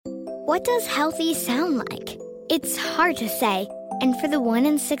What does healthy sound like? It's hard to say. And for the 1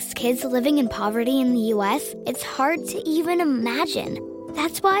 in 6 kids living in poverty in the U.S., it's hard to even imagine.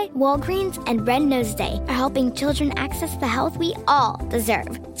 That's why Walgreens and Red Nose Day are helping children access the health we all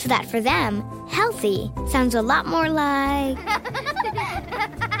deserve, so that for them, healthy sounds a lot more like...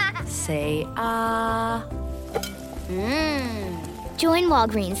 Say, Join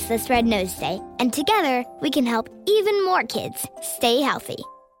Walgreens this Red Nose Day, and together we can help even more kids stay healthy.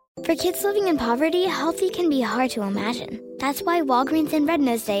 For kids living in poverty, healthy can be hard to imagine. That's why Walgreens and Red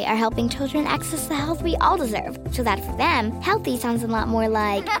Nose Day are helping children access the health we all deserve, so that for them, healthy sounds a lot more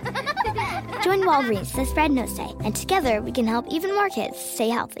like... Join Walgreens this Red Nose Day, and together we can help even more kids stay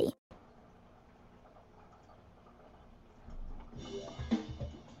healthy.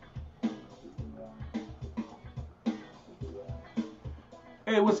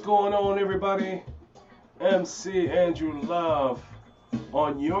 Hey, what's going on, everybody? MC Andrew Love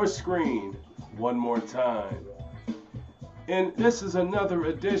on your screen one more time. And this is another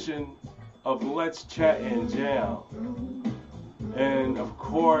edition of Let's Chat and Jam. And of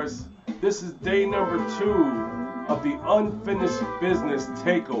course, this is day number 2 of the Unfinished Business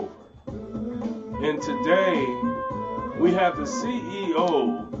Takeover. And today, we have the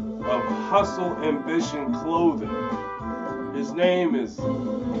CEO of Hustle Ambition Clothing. His name is,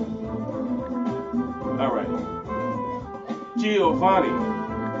 Giovanni.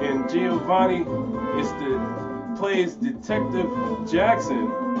 And Giovanni plays Detective Jackson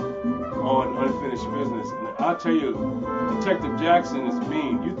on Unfinished Business. And I'll tell you, Detective Jackson is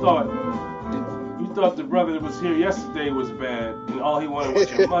mean. You thought the brother that was here yesterday was bad, and all he wanted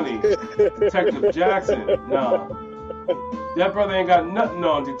was your money. Detective Jackson, nah. That brother ain't got nothing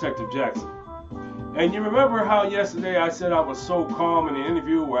on Detective Jackson. And you remember how yesterday I said I was so calm in the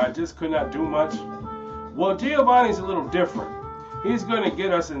interview where I just could not do much? Well, Giovanni's a little different. He's going to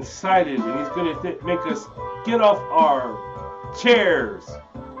get us incited, and he's going to make us get off our chairs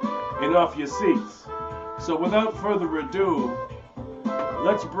and off your seats. So without further ado,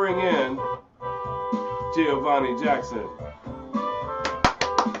 let's bring in Giovanni Jackson.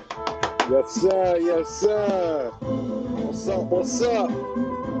 Yes, sir. Yes, sir. What's up? What's up?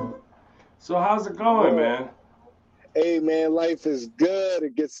 So how's it going, man? Hey, man, life is good.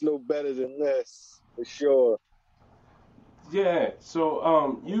 It gets no better than this, for sure. Yeah,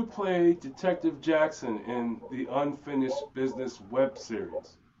 so you play Detective Jackson in the Unfinished Business web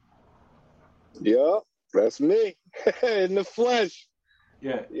series. Yeah, that's me, in the flesh.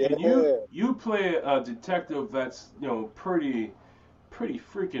 Yeah, Yeah. and you play a detective that's, pretty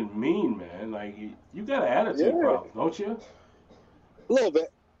freaking mean, man. Like, you got an attitude problem, don't you? A little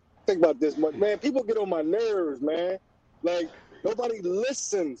bit. Think about this, man. People get on my nerves, man. Like, nobody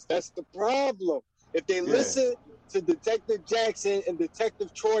listens. That's the problem. If they listen to Detective Jackson and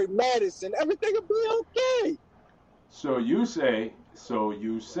Detective Troy Madison, everything will be okay. So you say.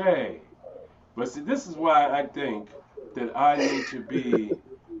 But see, this is why I think that I need to be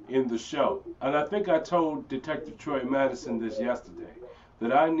in the show. And I think I told Detective Troy Madison this yesterday,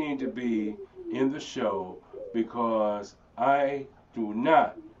 that I need to be in the show because I do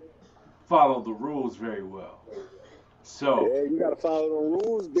not follow the rules very well. So yeah, you gotta follow the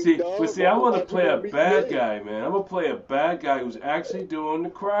rules, big dog. But I want to play a bad guy, man. I'm gonna play a bad guy who's actually doing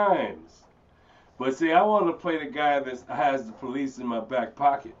the crimes. But see, I want to play the guy that has the police in my back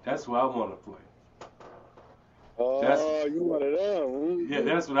pocket. That's what I want to play. Oh, you one of them? Yeah,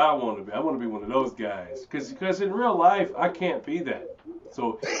 that's what I want to be. I want to be one of those guys. Because in real life, I can't be that.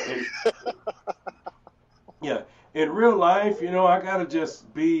 So, in real life, I gotta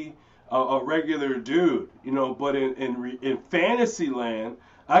just be a regular dude, but in fantasy land,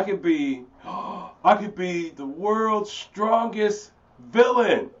 I could be the world's strongest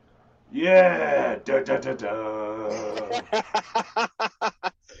villain. Yeah, da da da da.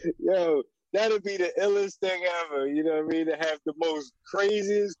 Yo, that'd be the illest thing ever. You know what I mean? To have the most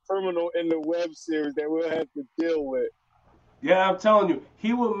craziest criminal in the web series that we'll have to deal with. Yeah, I'm telling you,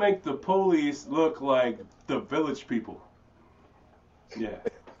 he will make the police look like the village people. Yeah.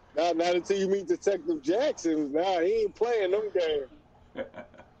 Not until you meet Detective Jackson. Nah, he ain't playing them games.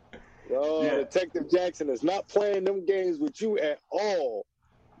 Detective Jackson is not playing them games with you at all.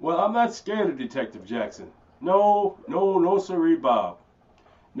 Well, I'm not scared of Detective Jackson. No, sirree, Bob.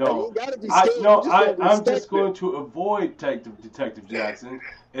 No, you gotta be scared. I'm just going to avoid Detective Jackson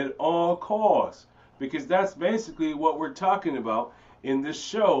at all costs, because that's basically what we're talking about in this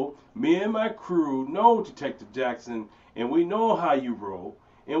show. Me and my crew know Detective Jackson, and we know how you roll.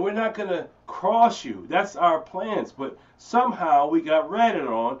 And we're not going to cross you. That's our plans. But somehow we got ratted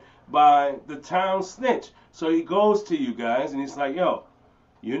on by the town snitch. So he goes to you guys and he's like, yo,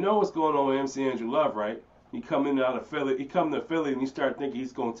 You know what's going on with MC Andrew Love, right? He coming out of Philly. He come to Philly and he start thinking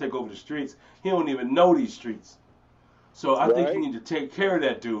he's going to take over the streets. He don't even know these streets. So I think you Right? need to take care of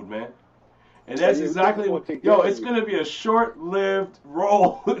that dude, man. And Oh, that's yeah, we definitely exactly gonna what. take Yo, care of it's you. gonna be a short-lived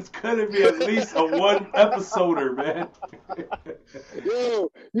role. It's gonna be at least a one episoder, man.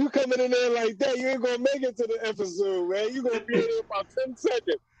 Yo, you coming in there like that, you ain't gonna make it to the episode, man. You gonna be in there about 10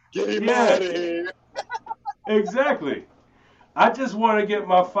 seconds. Get him Yeah, out of here. exactly. I just want to get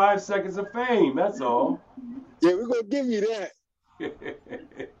my 5 seconds of fame. That's all. Yeah, we're gonna give you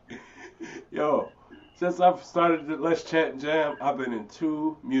that. Yo, since I've started the Let's Chat and Jam, I've been in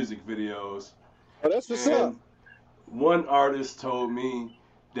 2 music videos, Oh, that's what's up. and one artist told me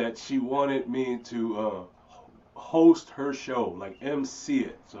that she wanted me to host her show, like MC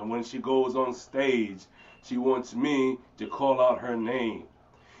it. So when she goes on stage, she wants me to call out her name.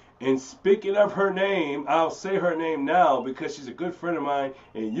 And speaking of her name, I'll say her name now because she's a good friend of mine,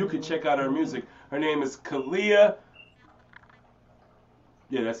 and you can check out her music. Her name is Kalia.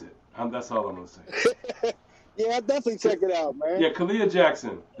 Yeah, that's it. That's all I'm gonna say. Yeah, I'll definitely check it out, man. Yeah, Kalia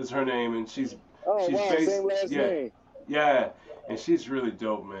Jackson is her name, and she's Oh, she's wow, based. same last Yeah, name. yeah, and she's really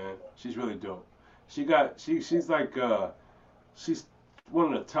dope, man. She's really dope. She's like she's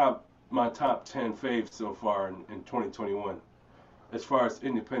one of the my top 10 faves so far in 2021, as far as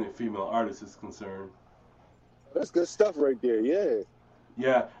independent female artists is concerned. That's good stuff right there, yeah.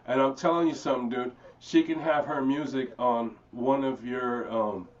 Yeah, and I'm telling you something, dude. She can have her music on one of your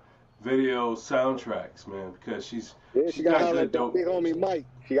video soundtracks, man, because Yeah, she she's got to got holler good at that big dope. homie Mike.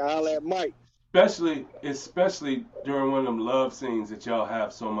 She got to holler at Mike. Especially during one of them love scenes that y'all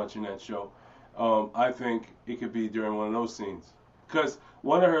have so much in that show. I think it could be during one of those scenes, because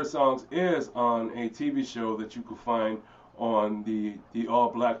one of her songs is on a TV show that you can find on the All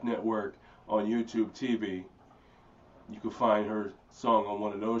Black Network on YouTube TV. You can find her song on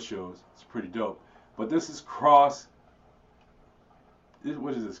one of those shows. It's pretty dope. But this is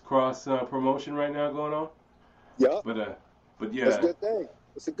what is this cross promotion right now going on? Yup, But that's a yeah, good thing.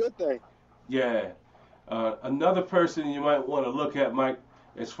 It's a good thing. yeah. Another person you might want to look at, Mike,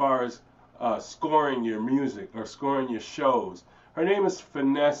 as far as scoring your music or scoring your shows. Her name is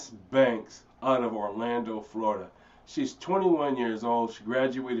Finesse Banks out of Orlando, Florida. She's 21 years old. She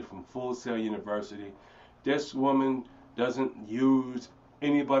graduated from Full Sail University. This woman doesn't use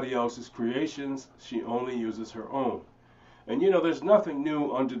anybody else's creations. She only uses her own. And there's nothing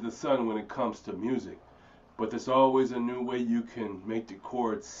new under the sun when it comes to music. But there's always a new way you can make the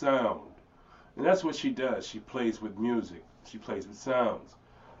chords sound. And that's what she does. She plays with music. She plays with sounds.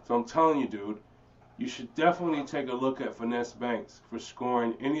 So I'm telling you, dude, you should definitely take a look at Finesse Banks for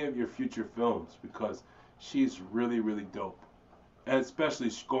scoring any of your future films because she's really, really dope. And especially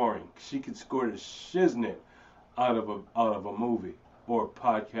scoring. She can score the shiznit out of a movie or a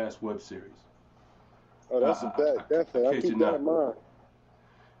podcast web series. Oh, that's a bet. Definitely. I'll kid you keep that not. in mind.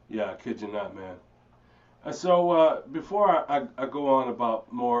 Yeah, I kid you not, man. And so before I go on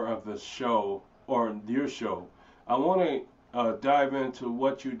about more of the show or your show, I want to dive into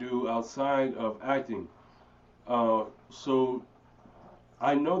what you do outside of acting. So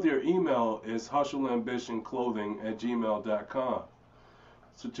I know their email is hustleambitionclothing@gmail.com.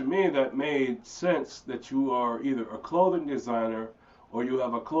 So to me, that made sense that you are either a clothing designer or you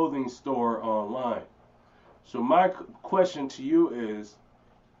have a clothing store online. So my question to you is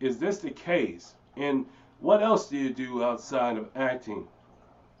this the case? And what else do you do outside of acting?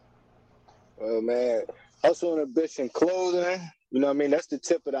 Well, man, hustle and ambition clothing, you know what I mean? That's the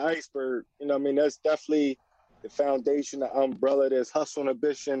tip of the iceberg. You know what I mean? That's definitely the foundation, the umbrella. There's hustle and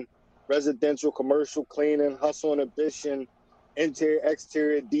ambition, residential, commercial cleaning, hustle and ambition, interior,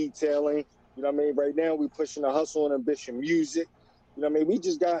 exterior detailing. You know what I mean? Right now, we pushing the hustle and ambition music. You know what I mean? We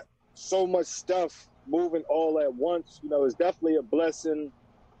just got so much stuff moving all at once. You know, it's definitely a blessing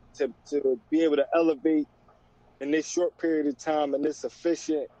to be able to elevate in this short period of time and this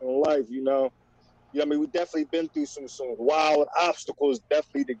efficient in life, you know. You know what I mean? We definitely been through some wild obstacles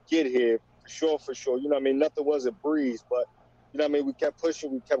definitely to get here, for sure. You know what I mean? Nothing was a breeze, but, you know what I mean? We kept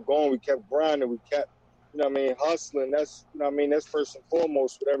pushing, we kept going, we kept grinding, we kept, you know what I mean, hustling. That's, you know what I mean? That's first and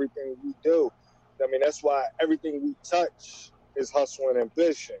foremost with everything we do. You know what I mean? That's why everything we touch is hustle and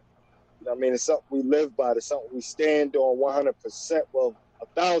ambition. You know what I mean? It's something we live by. It's something we stand on 100%. Well,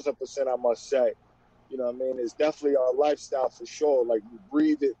 1,000%, I must say. You know what I mean? It's definitely our lifestyle for sure. Like, we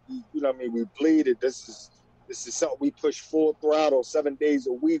breathe it, you know what I mean? We bleed it. This is something we push full throttle 7 days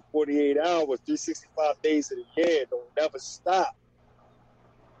a week, 48 hours, 365 days of the year. Don't never stop.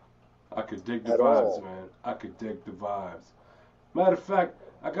 I could dig the At vibes, all. man. I could dig the vibes. Matter of fact,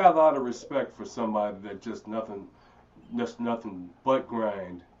 I got a lot of respect for somebody that just just nothing but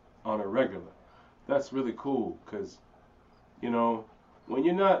grind on a regular. That's really cool because, you know, when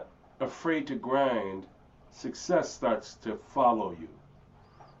you're not afraid to grind, success starts to follow you.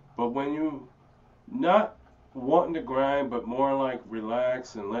 But when you not wanting to grind, but more like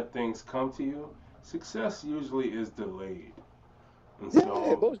relax and let things come to you, success usually is delayed. And Yeah,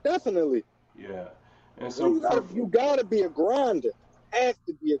 so, most definitely. yeah. And Well, so, you gotta be a grinder. Have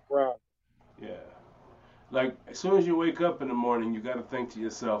to be a grinder. yeah. Like, as soon as you wake up in the morning, you got to think to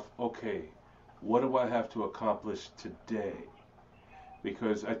yourself, okay, what do I have to accomplish today?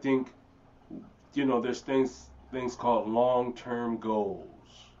 Because I think, there's things called long-term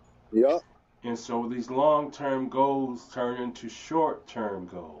goals. Yup. And so these long-term goals turn into short-term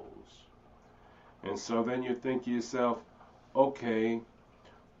goals. And so then you think to yourself, okay,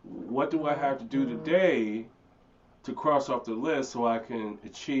 what do I have to do today to cross off the list so I can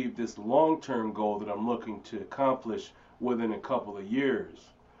achieve this long-term goal that I'm looking to accomplish within a couple of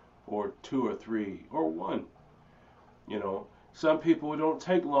years, or 2 or 3 or 1? Some people don't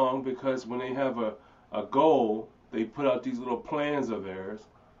take long because when they have a goal, they put out these little plans of theirs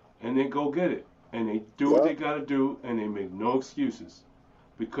and they go get it. And they do what they Yup. got to do and they make no excuses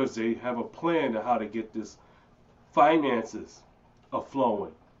because they have a plan to how to get this finances a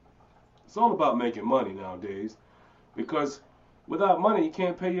flowing. It's all about making money nowadays because without money you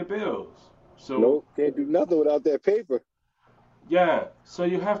can't pay your bills. So Nope. Can't do nothing without that paper. yeah, so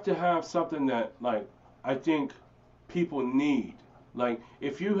you have to have something that, like, I think people need. Like,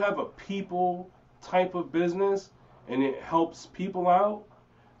 if you have a people type of business and it helps people out,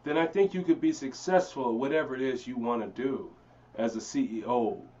 then I think you could be successful at whatever it is you want to do as a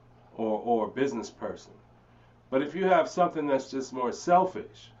CEO or a business person. But if you have something that's just more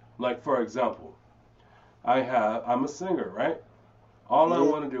selfish, like for example, I'm a singer, right? All I Hmm.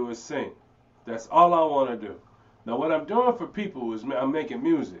 want to do is sing. That's all I want to do. Now, what I'm doing for people is I'm making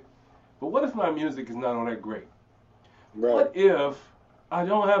music. But what if my music is not all that great? Right. What if I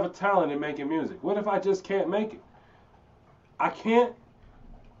don't have a talent in making music? What if I just can't make it? I can't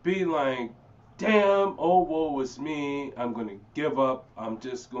be like, damn, oh, woe is me. I'm going to give up. I'm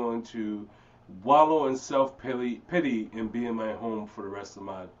just going to wallow in self-pity and be in my home for the rest of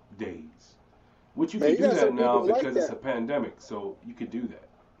my days. Which you Man, could you do got that some now people like because it's that. a pandemic, so you could do that.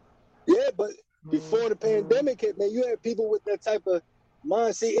 Yeah, but before the pandemic hit, man, you had people with that type of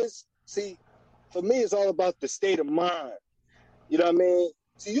mind. See, for me, it's all about the state of mind. You know what I mean?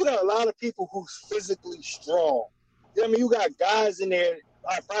 See, you got a lot of people who's physically strong. You know what I mean? You got guys in there.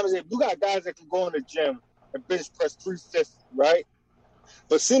 I promise you, you got guys that can go in the gym and bench press 350, right?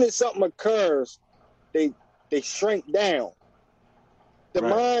 But as soon as something occurs, they they shrink down.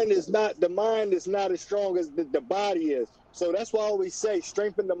 Right. The mind is not as strong as the body is. So that's why I always say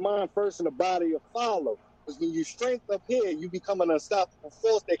strengthen the mind first and the body will follow. Because when you strength up here, you become an unstoppable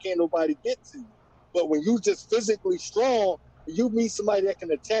force that can't nobody get to you. But when you just physically strong, you meet somebody that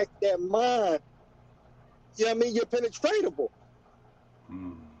can attack that mind, you know what I mean? You're penetratable.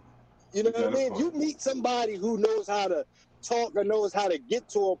 Mm. You know You what I got a mean? If you point. meet somebody who knows how to talk or knows how to get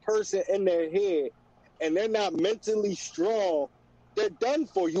to a person in their head and they're not mentally strong, they're done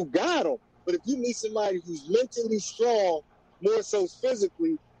for. You got them. But if you meet somebody who's mentally strong, more so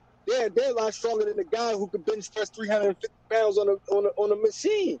physically, they're a lot stronger than the guy who could bench press 350 pounds on a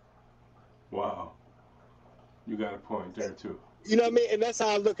machine. Wow. You got a point there too. You know what I mean? And that's how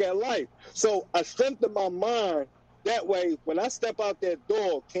I look at life. So I strengthen my mind. That way, when I step out that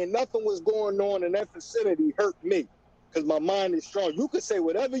door, can nothing was going on in that vicinity hurt me because my mind is strong. You can say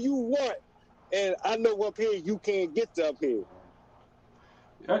whatever you want, and I know up here you can't get to up here.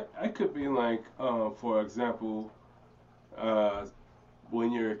 I could be like, for example, uh,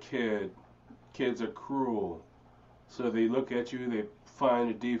 when you're a kid, kids are cruel. So they look at you, they find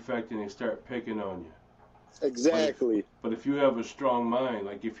a defect, and they start picking on you. But if Exactly. but if you have a strong mind,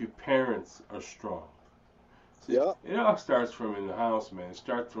 like if your parents are strong, see, Yep. it all starts from in the house, man. It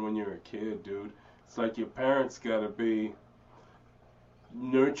starts from when you're a kid, dude. It's like your parents gotta be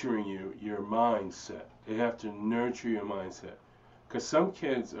nurturing your mindset. They have to nurture your mindset. Cause some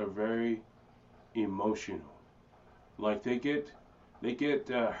kids are very emotional. Like they get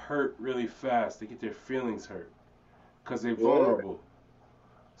hurt really fast. They get their feelings hurt because they're Yeah. vulnerable.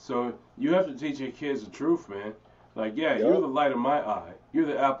 So you have to teach your kids the truth, man. Like, yeah, you're Yep. the light of my eye. You're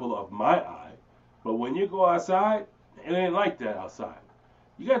the apple of my eye. But when you go outside, it ain't like that outside.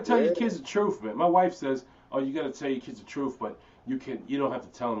 You gotta tell your Yeah. kids the truth, man. My wife says, "Oh, you gotta tell your kids the truth, but you don't have to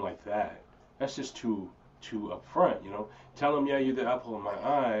tell them like that. That's just too upfront, you know. Tell them, yeah, you're the apple of my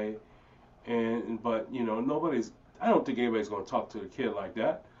eye, but nobody's. I don't think anybody's gonna talk to the kid like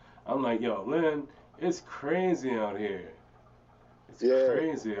that. I'm like, yo, Lynn, It's crazy out here. It's Yeah.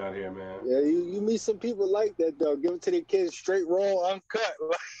 crazy out here, man. Yeah, you meet some people like that though. Give it to their kids straight, raw, uncut.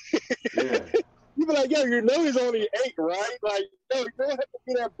 Yeah. You be like, yo, you know he's only 8, right? Like, yo, you don't have to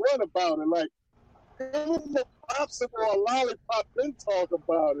be that blunt about it. Like, give him a popsicle or a lollipop, then talk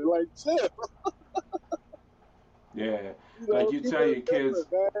about it. Like, chill. Yeah. You know, Like you people tell are your kids,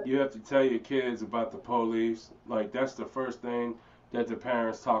 different, man. you have to tell your kids about the police. Like that's the first thing that the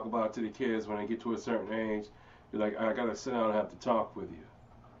parents talk about to the kids when they get to a certain age. You're like, I gotta sit down and have to talk with you.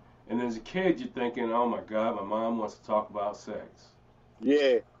 And as a kid, you're thinking, oh my God, my mom wants to talk about sex.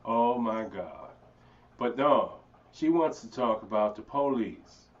 Yeah. Oh my God. But no, she wants to talk about the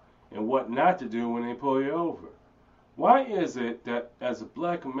police and what not to do when they pull you over. Why is it that as a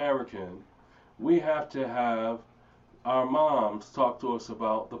black American, we have to have our moms talk to us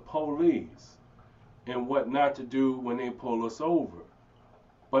about the police and what not to do when they pull us over?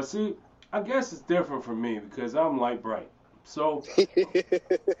 But see, I guess it's different for me because I'm light bright. So,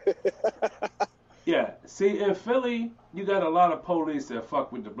 yeah, see, in Philly, you got a lot of police that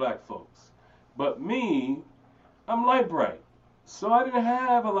fuck with the black folks. But me, I'm light bright. So I didn't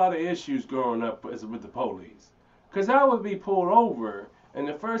have a lot of issues growing up with the police. Because I would be pulled over, and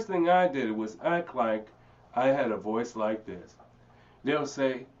the first thing I did was act like I had a voice like this. They'll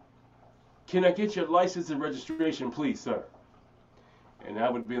say, "Can I get your license and registration, please, sir?" And I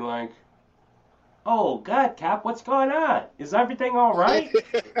would be like, "Oh, God, Cap, what's going on? Is everything all right?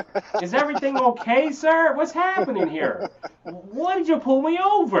 Is everything okay, sir? What's happening here? Why did you pull me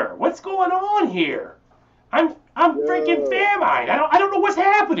over? What's going on here? I'm freaking Yo. famine. I don't know what's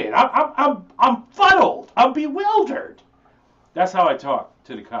happening. I'm fuddled. I'm bewildered." That's how I talk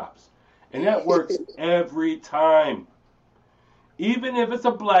to the cops, and that works every time. Even if it's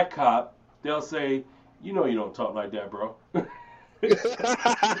a black cop, they'll say, "You know you don't talk like that, bro."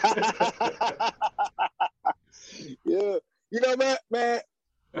 Yeah. You know, man,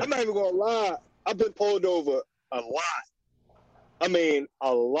 I'm not even gonna lie. I've been pulled over a lot. I mean,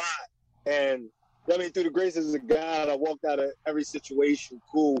 a lot. And I mean, through the graces of God, I walked out of every situation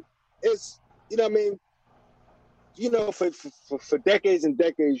cool. It's, you know what I mean? You know, for decades and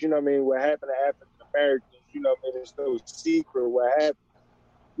decades, you know what I mean, what happened to African Americans, you know what I mean, it's no secret what happened.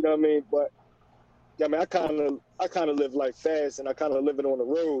 You know what I mean? But I mean, I kind of live life fast, and I kind of live it on the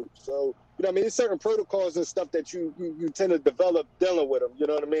road. So, you know what I mean? There's certain protocols and stuff that you tend to develop dealing with them. You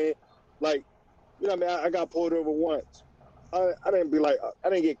know what I mean? Like, you know what I mean? I got pulled over once. I didn't be like, I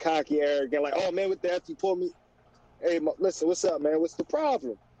didn't get cocky, arrogant, like, oh man, what the F you pulled me? Hey, listen, what's up, man? What's the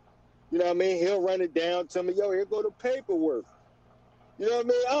problem? You know what I mean? He'll run it down to me, yo, here go the paperwork. You know what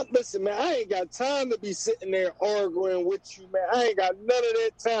I mean? Listen, man, I ain't got time to be sitting there arguing with you, man. I ain't got none of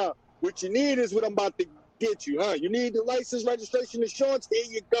that time. What you need is what I'm about to get you, huh? You need the license, registration, insurance. Here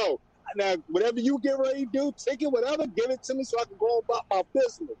you go. Now, whatever you get ready to do, ticket, whatever, give it to me so I can go about my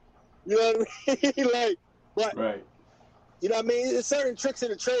business. You know what I mean? Like, but Right. you know what I mean? There's certain tricks of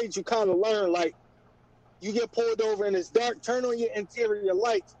the trade you kind of learn. Like, you get pulled over and it's dark, turn on your interior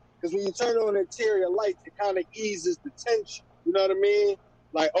lights. Because when you turn on interior lights, it kind of eases the tension. You know what I mean?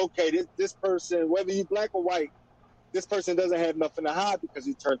 Like, okay, this person, whether you black or white, this person doesn't have nothing to hide because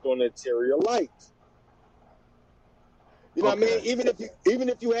he turned on the interior lights. You know what I mean? Even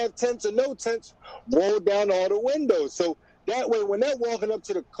if you have tents or no tents, roll down all the windows. So that way, when they're walking up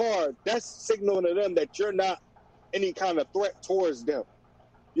to the car, that's signaling to them that you're not any kind of threat towards them.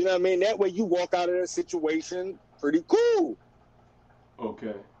 You know what I mean? That way you walk out of that situation pretty cool.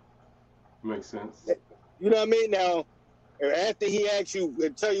 Okay. Makes sense. You know what I mean? Now, after he asks you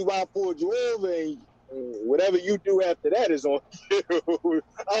and tell you why I pulled you over, and whatever you do after that is on you.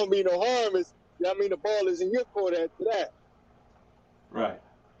 I don't mean no harm. You know what I mean? The ball is in your court after that. Right.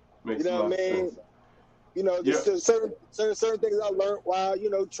 Makes You know a lot what I of mean? sense. You know, Yeah. just certain things I learned while, you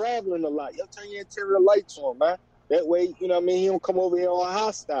know, traveling a lot. You'll turn your interior lights on, man. That way, you know what I mean, he don't come over here all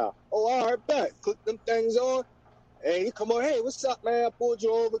hostile. Oh, all right, bet. Click them things on. And he come on, hey, what's up, man? I pulled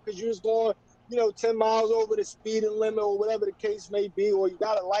you over because you was going, you know, 10 miles over the speeding limit or whatever the case may be, or you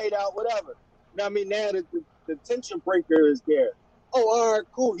got a light out, whatever. You know what I mean? Now the tension breaker is there. Oh, all right,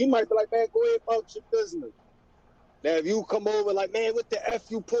 cool. He might be like, man, go ahead about your business. Now, if you come over like, man, what the F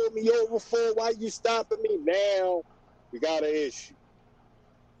you pulled me over for? Why you stopping me? Now, we got an issue.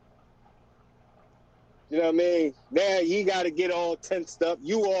 You know what I mean? Now, he got to get all tensed up.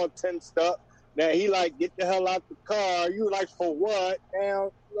 You all tensed up. Now, he like, get the hell out the car. You like, for what?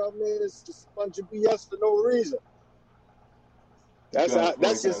 Now, you know what I mean? It's just a bunch of BS for no reason. That's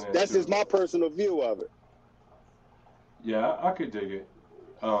just my personal view of it. Yeah, I could dig it.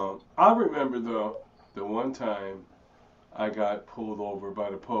 I remember though the one time I got pulled over by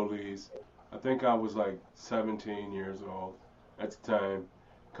the police I think I was like 17 years old at the time,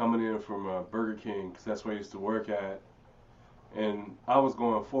 coming in from Burger King, because that's where I used to work at. And I was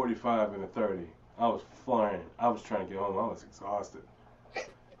going 45 and a 30. I was flying. I was trying to get home. I was exhausted.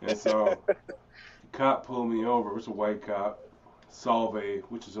 And so the cop pulled me over. It was a white cop, Solvay,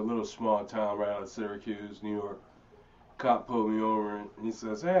 which is a little small town right out of Syracuse, New York. Cop pulled me over and he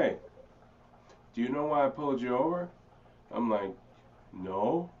says, "Hey, do you know why I pulled you over?" I'm like,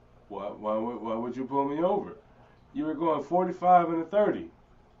 "No. Why would you pull me over? You were going 45 and a 30.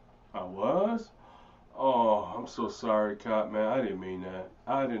 I was? Oh, I'm so sorry, cop, man. I didn't mean that.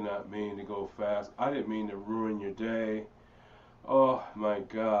 I did not mean to go fast. I didn't mean to ruin your day. Oh, my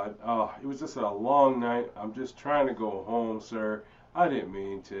God. Oh, it was just a long night. I'm just trying to go home, sir. I didn't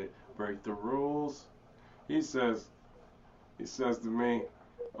mean to break the rules." He says to me,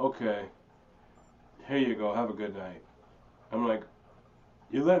 "Okay, here you go. Have a good night." I'm like,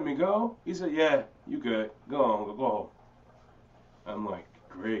 "You let me go?" He said, "Yeah, you good. Go on, go home." I'm like,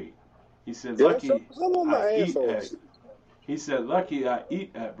 "Great." He said, Yeah, some of my I eat at assholes. He said, "Lucky I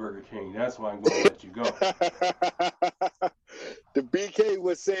eat at Burger King. That's why I'm going to let you go." The BK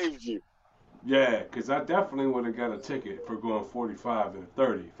what saved you. Yeah, because I definitely would have got a ticket for going 45 and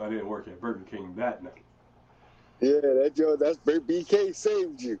 30 if I didn't work at Burger King that night. Yeah, that's BK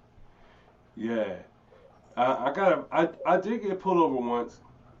saved you. Yeah. I did get pulled over once.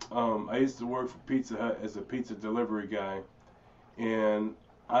 I used to work for Pizza Hut as a pizza delivery guy, and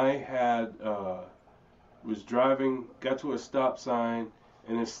I had was driving, got to a stop sign,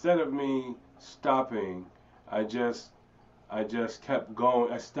 and instead of me stopping, I just kept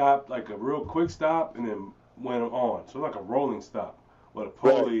going. I stopped like a real quick stop and then went on. So like a rolling stop. Where the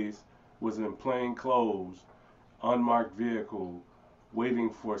Right. police was in plain clothes, unmarked vehicle, waiting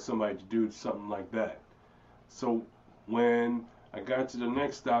for somebody to do something like that. So when I got to the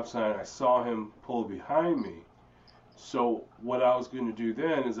next stop sign, I saw him pull behind me. So what I was going to do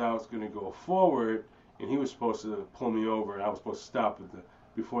then is I was going to go forward, and he was supposed to pull me over, and I was supposed to stop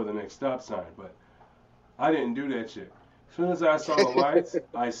before the next stop sign. But I didn't do that shit. As soon as I saw the lights,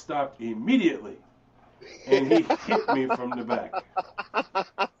 I stopped immediately, and he hit me from the back.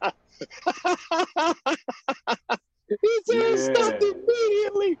 He said he stopped Yeah.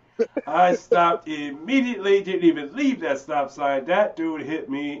 immediately. I stopped immediately, didn't even leave that stop sign. That dude hit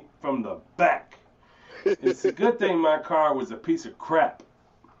me from the back. It's a good thing my car was a piece of crap.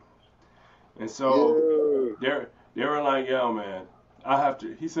 And so they were like, "Yo, man, I have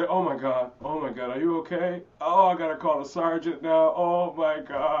to." He said, oh my God, are you okay? Oh, I gotta call the sergeant now. Oh my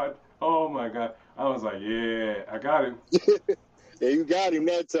God. I was like, "Yeah, I got him." Yeah, you got him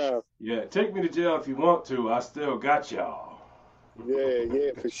that time. Yeah, take me to jail if you want to. I still got y'all.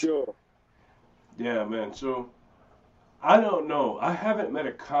 Yeah, for sure. Yeah, man. So I don't know. I haven't met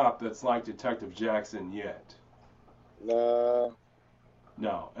a cop that's like Detective Jackson yet. Nah,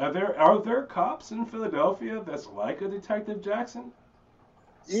 No. Are there cops in Philadelphia that's like a Detective Jackson?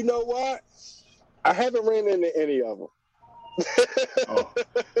 you know what? I haven't ran into any of them. Oh,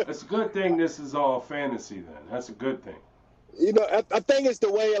 it's a good thing this is all fantasy then. That's a good thing. You know, I think it's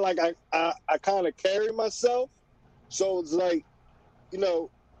the way like I kind of carry myself. So it's like, you know,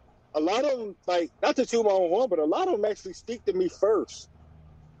 a lot of them, like, not to toot my own horn, but a lot of them actually speak to me first.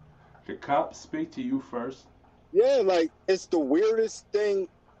 The cops speak to you first? Yeah, like, it's the weirdest thing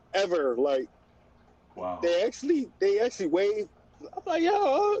ever. Like, Wow. they actually wave. I'm like,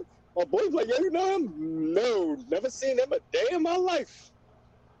 yo, my boy's like, yo, you know him? No, never seen him a day in my life.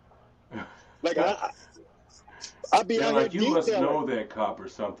 Like, I'll be They're out like, here you must detailing. know that cop or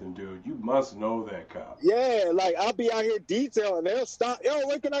something, dude. You must know that cop. Yeah, like, I'll be out here detailing. They'll stop. Yo,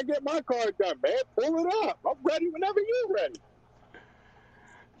 when can I get my car done, man? Pull it up. I'm ready whenever you're ready.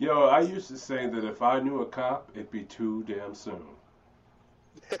 Yo, I used to say that if I knew a cop, it'd be too damn soon.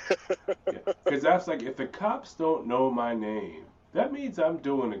 Because that's like, if the cops don't know my name, that means I'm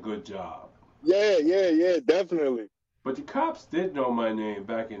doing a good job. Yeah, definitely. But the cops did know my name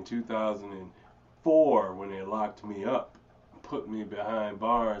back in 2004 when they locked me up, put me behind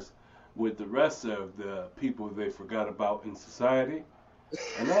bars with the rest of the people they forgot about in society.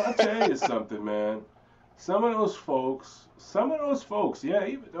 And I'll tell you something, man. Some of those folks, yeah,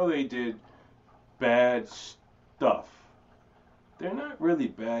 even though they did bad stuff, they're not really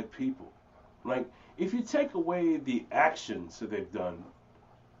bad people. Like, if you take away the actions that they've done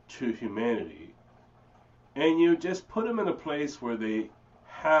to humanity, and you just put them in a place where they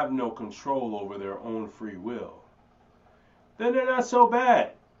have no control over their own free will, then they're not so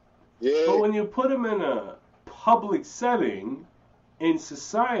bad. Yeah. But when you put them in a public setting in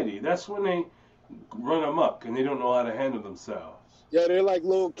society, that's when they run amok and they don't know how to handle themselves. Yeah, they're like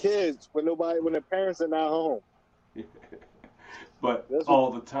little kids when their parents are not home. But That's what,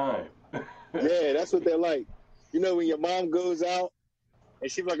 all the time. yeah, that's what they're like. You know, when your mom goes out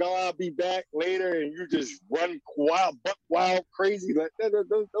and she's like, "Oh, I'll be back later," and you just run wild, buck wild, crazy. Like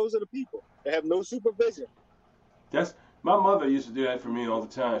those are the people. They have no supervision. That's my mother used to do that for me all the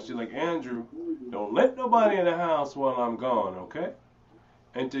time. She's like, Andrew, don't let nobody in the house while I'm gone, okay?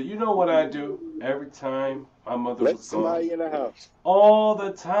 And do you know what I do every time my mother Let was gone? somebody in the house. All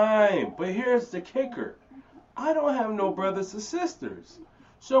the time. But here's the kicker. I don't have no brothers or sisters.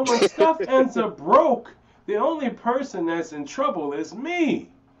 So when stuff ends up broke, the only person that's in trouble is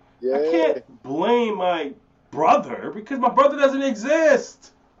me. I Yeah, can't blame my brother because my brother doesn't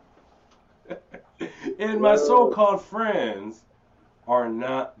exist. And my yo, so-called friends are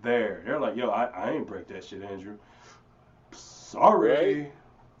not there. They're like, yo, I ain't break that shit, Andrew. right? Sorry.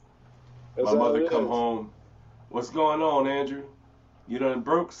 That's My how mother it come is. home. What's going on, Andrew? You done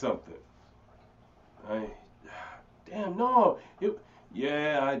broke something. I, damn, no.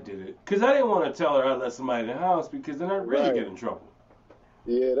 Yeah, I did it. Because I didn't want to tell her I let somebody in the house because then I'd really Right. get in trouble.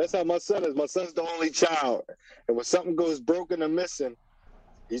 Yeah, that's how my son is. My son's the only child, and when something goes broken or missing,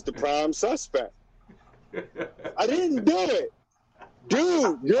 he's the prime suspect. I didn't do it,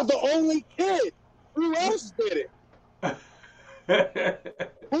 dude. You're the only kid. Who else did it?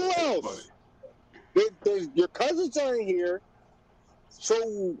 Who That's funny. else? Your cousins aren't here, so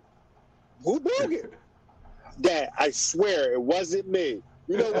who broke it? Dad, I swear it wasn't me.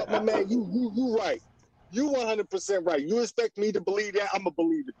 You know what, my man? You right. You 100% right. You expect me to believe that? I'm gonna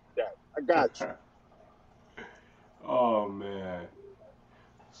believe it, Dad. I got you. Oh man.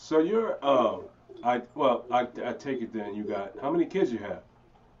 So you're I take it then you got how many kids you have?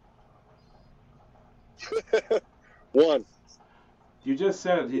 One. You just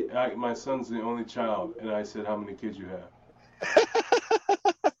said my son's the only child, and I said how many kids you have.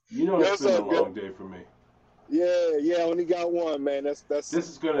 You know it's That's been a all good. long day for me. Yeah, I only got one, man. That's This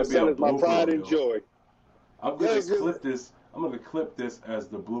is my gonna be a son is my blooper pride and reel. joy. I'm gonna Yes, clip this. I'm gonna clip this as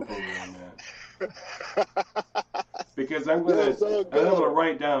the blooper reel, man. Because I'm yeah, gonna it's all and I'm gonna good.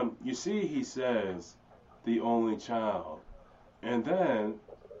 write down. You see, he says the only child, and then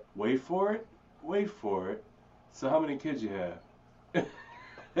wait for it, wait for it. So how many kids you have?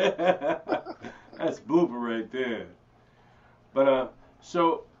 That's blooper right there. But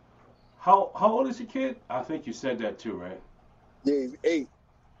so how old is your kid? I think you said that too, right? Yeah, he's 8.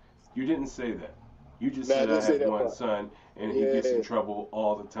 You didn't say that. You just No, I said I didn't say have that one part. son and he gets in Yeah, trouble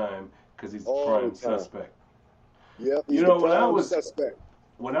all the time because he's the all the prime time. suspect. Yep, You he's the know, prime suspect.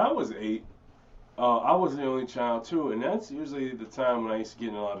 when I was 8, I was the only child too, and that's usually the time when I used to get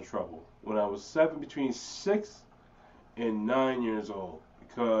in a lot of trouble. When I was between 6 and 9 years old,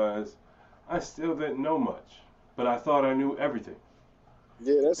 because I still didn't know much, but I thought I knew everything.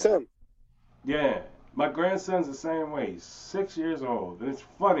 Yeah, that's him. Yeah, my grandson's the same way. He's 6 years old, and it's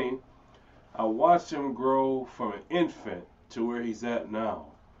funny. I watched him grow from an infant to where he's at now.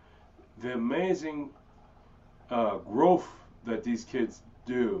 The amazing growth that these kids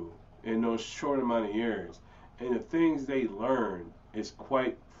do in those short amount of years and the things they learn is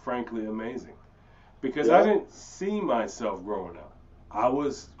quite frankly amazing because I Yep, didn't see myself growing up. I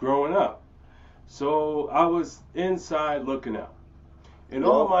was growing up, so I was inside looking out, and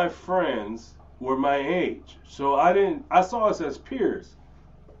all yep, my friends were my age, so I saw us as peers.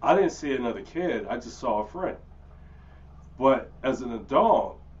 I didn't see another kid, I just saw a friend. But as an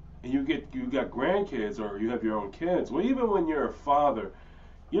adult, and you got grandkids or you have your own kids, well, even when you're a father,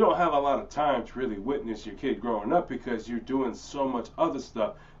 you don't have a lot of time to really witness your kid growing up because you're doing so much other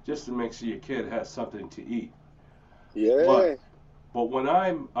stuff just to make sure your kid has something to eat. But yeah, but when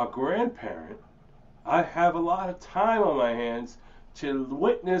I'm a grandparent, I have a lot of time on my hands to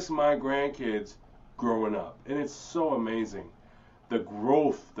witness my grandkids growing up, and it's so amazing the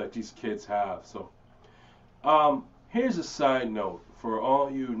growth that these kids have. So here's a side note for all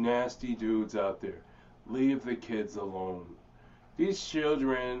you nasty dudes out there. Leave the kids alone. These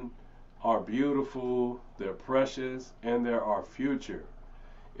children are beautiful, they're precious, and they're our future.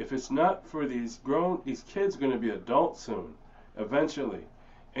 If it's not for these kids are going to be adults soon, eventually.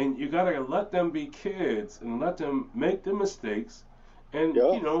 And you got to let them be kids and let them make the mistakes and,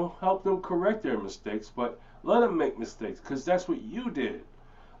 yep, help them correct their mistakes, but let them make mistakes because that's what you did.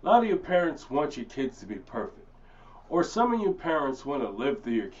 A lot of your parents want your kids to be perfect. Or some of you parents want to live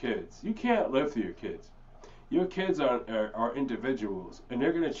through your kids. You can't live through your kids. Your kids are individuals, and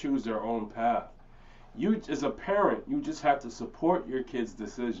they're going to choose their own path. You, as a parent, you just have to support your kids'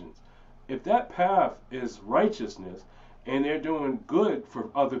 decisions. If that path is righteousness and they're doing good for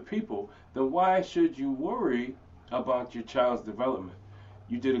other people, then why should you worry about your child's development.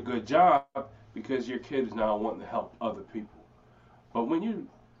 You did a good job because your kid is now wanting to help other people. But when you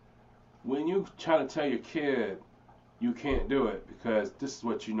try to tell your kid you can't do it because this is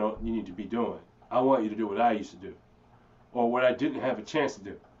what you know you need to be doing. I want you to do what I used to do, or what I didn't have a chance to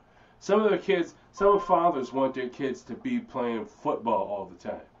do. Some fathers want their kids to be playing football all the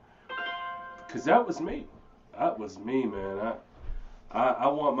time. Because that was me. That was me, man. I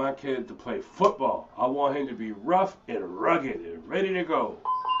want my kid to play football. I want him to be rough and rugged and ready to go.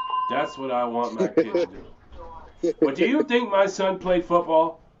 That's what I want my kid to do. But do you think my son played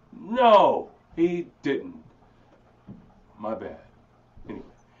football? No, he didn't. My bad. Anyway.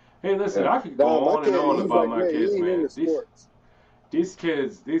 Hey, listen, I could go on and on about my kids, man. These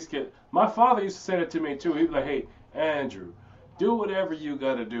kids. My father used to say that to me, too. He'd be like, hey, Andrew, do whatever you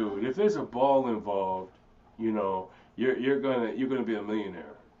got to do. And if there's a ball involved, you know, you're gonna be a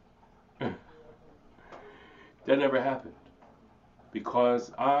millionaire. That never happened.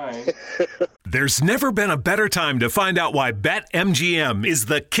 Because There's never been a better time to find out why BetMGM is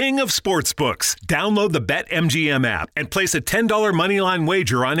the king of sportsbooks. Download the BetMGM app and place a $10 moneyline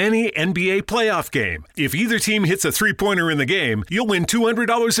wager on any NBA playoff game. If either team hits a three-pointer in the game, you'll win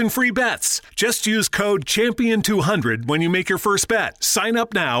 $200 in free bets. Just use code CHAMPION200 when you make your first bet. Sign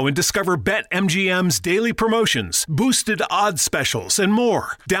up now and discover BetMGM's daily promotions, boosted odds specials, and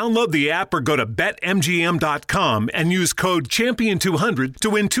more. Download the app or go to BetMGM.com and use code CHAMPION200 to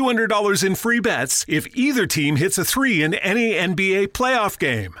win $200 in free bets if either team hits a 3 in any NBA playoff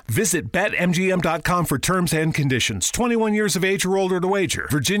game. Visit BetMGM.com for terms and conditions. 21 years of age or older to wager.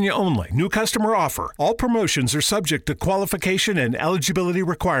 Virginia only. New customer offer. All promotions are subject to qualification and eligibility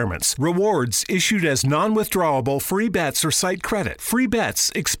requirements. Rewards issued as non-withdrawable free bets or site credit. Free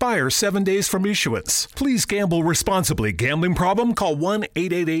bets expire 7 days from issuance. Please gamble responsibly. Gambling problem? Call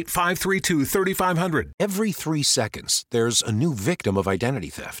 1-888-532-3500. Every 3 seconds, there's a new victim of identity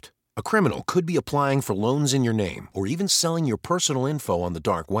theft. A criminal could be applying for loans in your name or even selling your personal info on the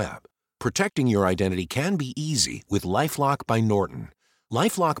dark web. Protecting your identity can be easy with LifeLock by Norton.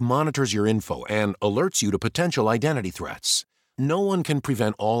 LifeLock monitors your info and alerts you to potential identity threats. No one can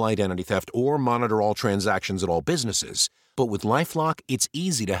prevent all identity theft or monitor all transactions at all businesses, but with LifeLock, it's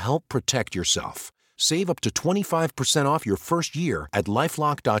easy to help protect yourself. Save up to 25% off your first year at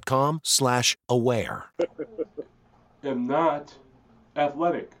LifeLock.com/aware. am not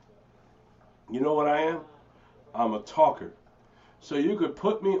athletic. You know what I am? I'm a talker. So you could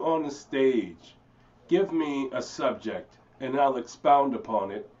put me on the stage, give me a subject, and I'll expound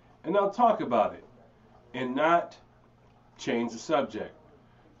upon it, and I'll talk about it, and not change the subject.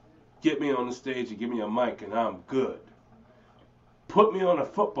 Get me on the stage and give me a mic, and I'm good. Put me on a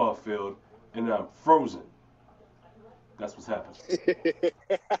football field, and I'm frozen. That's what's happening.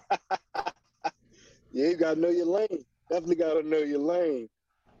 Yeah, you gotta know your lane. Definitely gotta know your lane.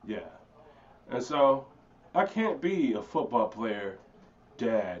 Yeah. And so I can't be a football player,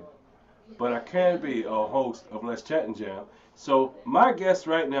 dad, but I can be a host of Let's Chat and Jam. So my guest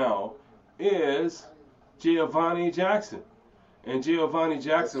right now is Giovanni Jackson. And Giovanni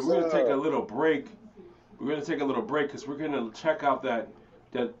Jackson, we're gonna take a little break. We're gonna take a little break because we're gonna check out that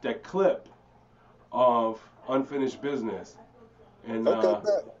clip of Unfinished Business. And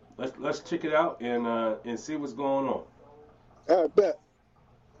let's check it out and see what's going on. I bet.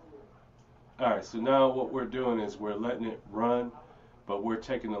 All right, so now what we're doing is we're letting it run, but we're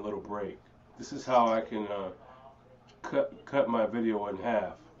taking a little break. This is how I can cut my video in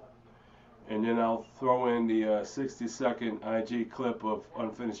half. And then I'll throw in the 60-second IG clip of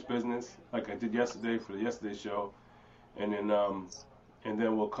Unfinished Business, like I did yesterday for the yesterday show. And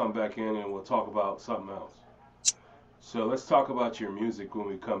then we'll come back in and we'll talk about something else. So let's talk about your music when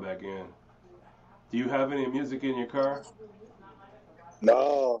we come back in. Do you have any music in your car?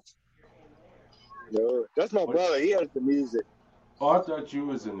 No. That's my brother. He has the music. Oh, I thought you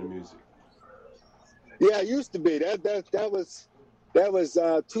was in the music. Yeah, I used to be. That was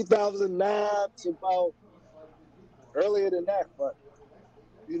 2009 to about earlier than that, but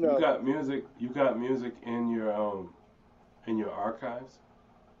you know. You got music in your archives?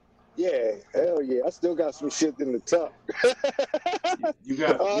 Yeah, hell yeah. I still got some shit in the tuck. you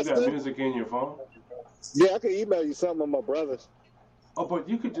got music in your phone? Yeah, I can email you some of my brothers. Oh, but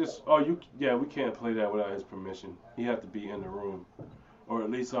you could just we can't play that without his permission. He have to be in the room, or at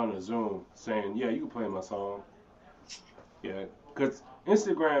least on a Zoom, saying, yeah, you can play my song. Yeah, because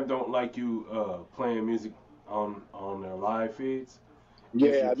Instagram don't like you playing music on their live feeds. Yeah,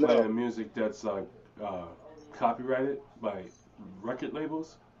 if you're I know. playing music that's like copyrighted by record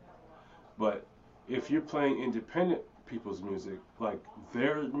labels. But if you're playing independent people's music, like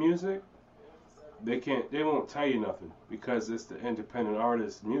their music, They won't tell you nothing because it's the independent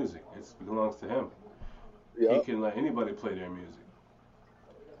artist's music. It belongs to him. He Yep. can let anybody play their music.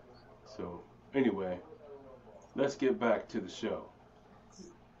 So anyway, let's get back to the show.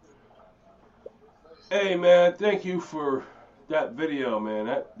 Hey man, thank you for that video,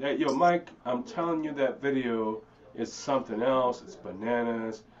 man. Yo, Mike, I'm telling you that video is something else. It's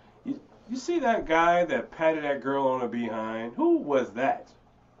bananas. You see that guy that patted that girl on the behind? Who was that?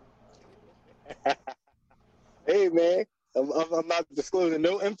 Hey, man, I'm not disclosing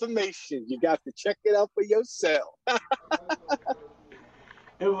no information. You got to check it out for yourself.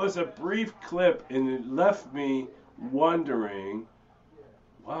 It was a brief clip, and it left me wondering,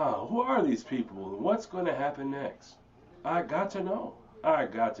 wow, who are these people? What's going to happen next? I got to know.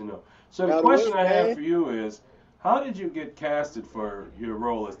 So the question I have for you is, how did you get casted for your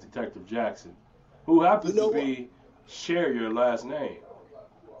role as Detective Jackson, who happens to be share your last name?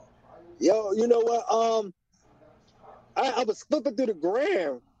 Yo, you know what? I was flipping through the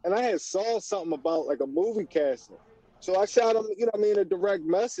gram, and I had saw something about like a movie casting. So I shot him, you know what I mean, a direct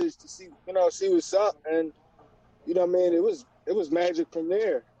message to see what's up. And, you know what I mean, it was magic from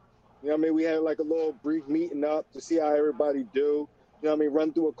there. You know what I mean? We had like a little brief meeting up to see how everybody do. You know what I mean?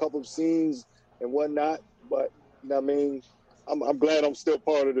 Run through a couple of scenes and whatnot. But, you know what I mean? I'm glad I'm still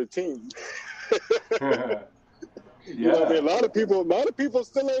part of the team. Yeah. You know what I mean? A lot of people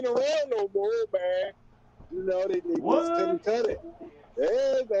still ain't around no more, man. You know, they just couldn't cut it.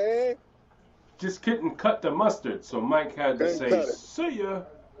 Yeah, man. Just couldn't cut the mustard, so Mike had to say, see ya.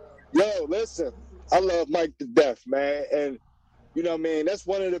 Yo, listen, I love Mike to death, man. And, you know what I mean? That's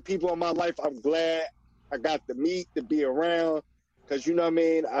one of the people in my life I'm glad I got to meet, to be around. Because, you know what I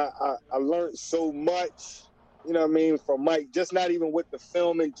mean? I learned so much, you know what I mean, from Mike. Just not even with the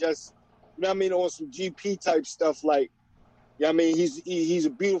filming, just, you know what I mean, on some GP type stuff. Like, you know what I mean? He's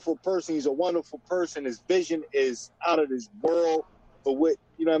a beautiful person. He's a wonderful person. His vision is out of this world for what,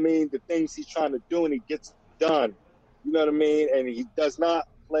 you know what I mean, the things he's trying to do, and he gets it done. You know what I mean? And he does not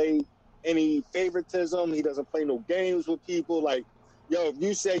play any favoritism. He doesn't play no games with people. Like, yo, if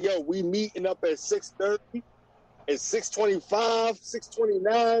you say, yo, we meeting up at 6:30, at 6:25,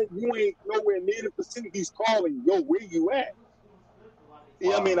 6:29, you ain't nowhere near the vicinity. He's calling, yo, where you at? You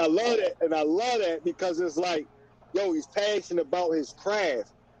know what I mean? I love that. And I love that because it's like, yo, he's passionate about his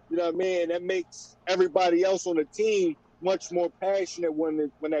craft. You know what I mean? And that makes everybody else on the team much more passionate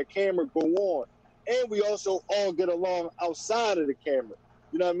when that camera go on. And we also all get along outside of the camera.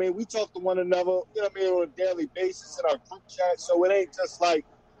 You know what I mean? We talk to one another, you know what I mean, on a daily basis in our group chat. So it ain't just like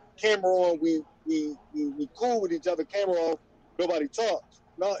camera on, we cool with each other, camera off, nobody talks.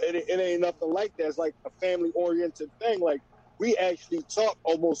 No, it ain't nothing like that. It's like a family-oriented thing. Like, we actually talk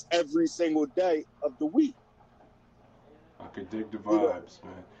almost every single day of the week. I could dig the vibes,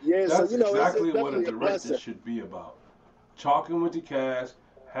 man. Yeah, that's so, exactly it's what a director should be about. Talking with the cast,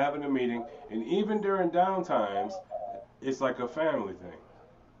 having a meeting, and even during downtimes, it's like a family thing.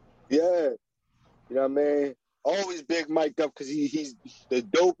 Yeah. You know what I mean? Always big Mike up because he's the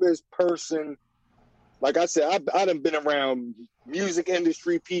dopest person. Like I said, I done been around music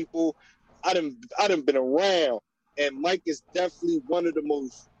industry people. I done been around. And Mike is definitely one of the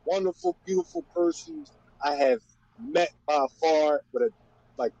most wonderful, beautiful persons I have met by far, with a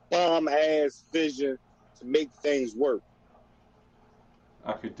like bomb-ass vision to make things work.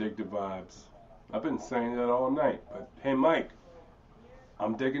 I could dig the vibes. I've been saying that all night. But hey, Mike,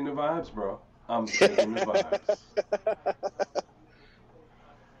 I'm digging the vibes, bro. I'm digging the vibes.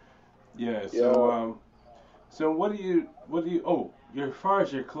 Yeah. So what do you? Oh, as far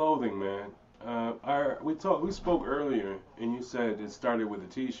as your clothing, man. We spoke earlier, and you said it started with a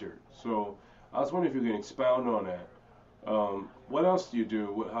T-shirt. So I was wondering if you can expound on that. What else do you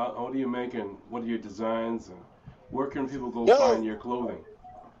do? How do you make, and what are your designs, and where can people go find your clothing?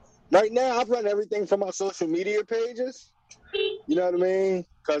 Right now, I've run everything from my social media pages. You know what I mean?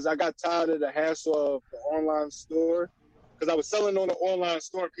 Because I got tired of the hassle of the online store. Because I was selling on the online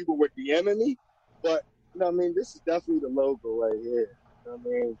store and people were DMing me. But, you know what I mean? This is definitely the logo right here. You know what I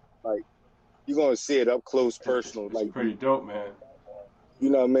mean? Like, you're going to see it up close, personal. It's like pretty dope, man. You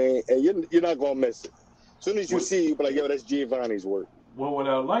know what I mean? And you're not going to miss it. As soon as you see it, you'll be like, yo, that's Giovanni's work. Well, what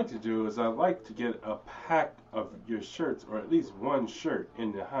I'd like to do is I'd like to get a pack of your shirts, or at least one shirt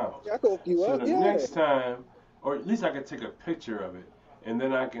in the house. Yeah, I can hook you up, So the next time, or at least I could take a picture of it, and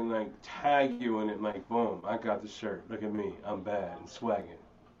then I can like tag you in it, like, boom, I got the shirt. Look at me, I'm bad and swagging.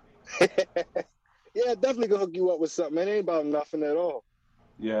 Yeah, definitely gonna hook you up with something. It ain't about nothing at all.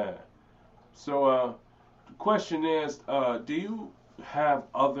 Yeah. So the question is, do you have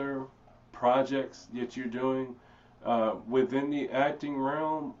other projects that you're doing? within the acting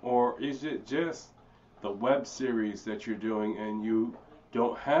realm, or is it just the web series that you're doing and you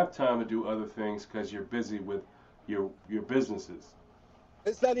don't have time to do other things because you're busy with your businesses?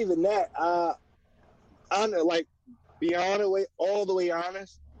 It's not even that. I'm like, be honest, all the way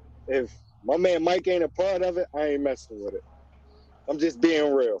honest. If my man Mike ain't a part of it, I ain't messing with it. I'm just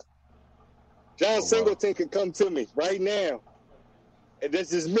being real. John Oh, wow. Singleton can come to me right now, and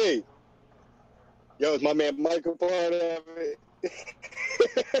this is me. Yo, is my man Mike a part of it?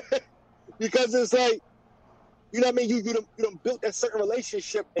 Because it's like, you know what I mean? You done built that certain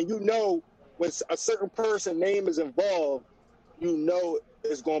relationship, and you know when a certain person name is involved, you know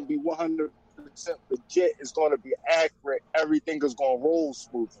it's going to be 100% legit. It's going to be accurate. Everything is going to roll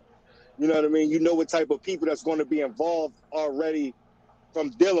smooth. You know what I mean? You know what type of people that's going to be involved already from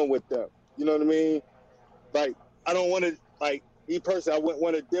dealing with them. You know what I mean? Like, I don't want to, like, me personally, I wouldn't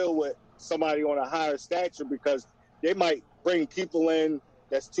want to deal with somebody on a higher stature because they might bring people in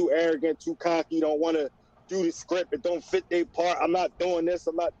that's too arrogant, too cocky, don't want to do the script, it don't fit their part. I'm not doing this,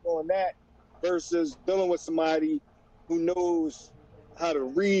 I'm not doing that. Versus dealing with somebody who knows how to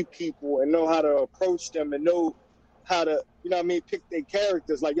read people and know how to approach them and know how to, you know what I mean, pick their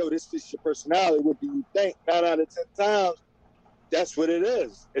characters. Like, yo, this fits your personality. What do you think? 9 out of 10 times, that's what it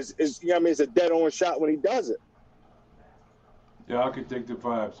is. It's you know what I mean? It's a dead-on shot when he does it. Yeah, I could dig the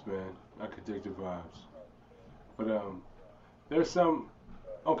vibes, man. I could dig the vibes. But there's some.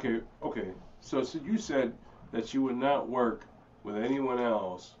 Okay. So you said that you would not work with anyone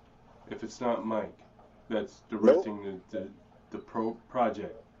else if it's not Mike that's directing the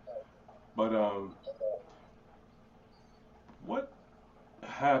project. But what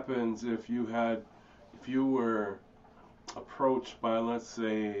happens if you were approached by, let's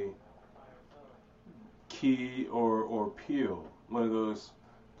say, Key or Peele, one of those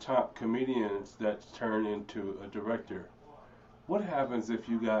top comedians that turn into a director? What happens if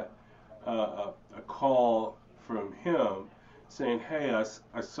you got a call from him saying, hey,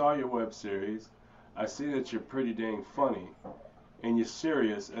 I saw your web series, I see that you're pretty dang funny, and you're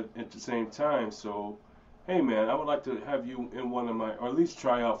serious at the same time, so, hey man, I would like to have you in one of my, or at least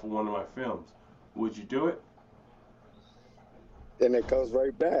try out for one of my films. Would you do it? Then it comes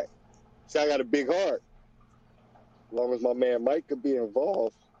right back. See, I got a big heart. As long as my man Mike could be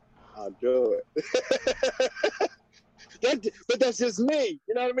involved, I'll do it. But that's just me.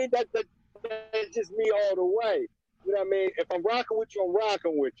 You know what I mean? That's just me all the way. You know what I mean? If I'm rocking with you, I'm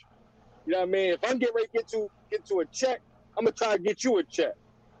rocking with you. You know what I mean? If I'm getting ready to get to a check, I'm gonna try to get you a check.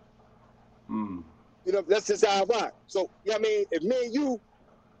 Mm. You know, that's just how I rock. So, you know what I mean? If me and you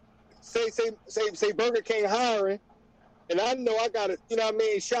say Burger King hiring, and I know I got a, you know what I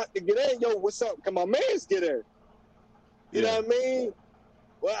mean, shot to get in, yo, what's up? Can my mans get in? You know what I mean?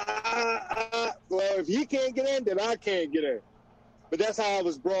 Well, well, if he can't get in, then I can't get in. But that's how I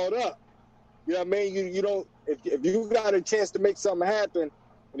was brought up. You know what I mean? You don't, if you got a chance to make something happen,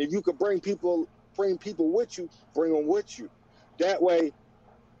 and if you could bring people with you, bring them with you. That way,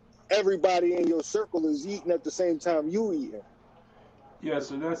 everybody in your circle is eating at the same time you eating. Yeah,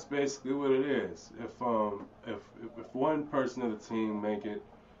 so that's basically what it is. If one person of the team make it,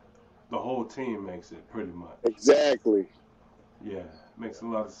 the whole team makes it pretty much. Exactly. Yeah, makes a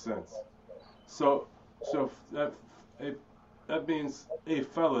lot of sense. So that that means, hey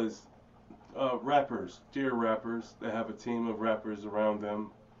fellas, rappers, dear rappers, that have a team of rappers around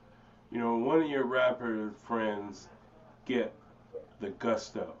them. You know, one of your rapper friends get the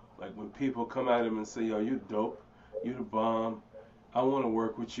gusto. Like when people come at him and say, yo, you dope, you the bomb, I want to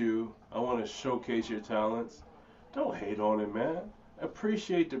work with you, I want to showcase your talents. Don't hate on him, man.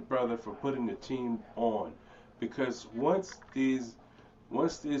 Appreciate the brother for putting the team on. Because once these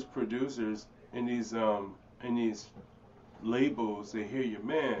producers and these labels, they hear your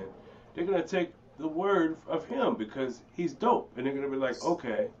man, they're gonna take the word of him because he's dope, and they're gonna be like,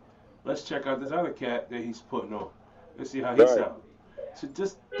 okay, let's check out this other cat that he's putting on. Let's see how he sounds. So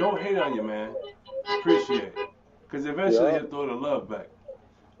just don't hate on you, man. Appreciate it, because eventually he'll throw the love back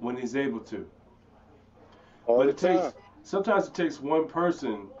when he's able to. But sometimes it takes one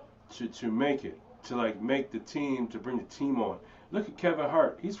person to make it, to like make the team, to bring the team on. Look at Kevin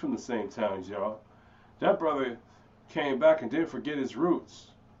Hart. He's from the same town as y'all. That brother came back and didn't forget his roots.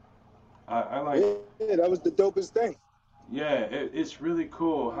 I like. Yeah, that was the dopest thing. Yeah, it's really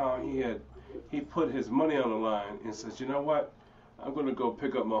cool how he put his money on the line and says, you know what? I'm gonna go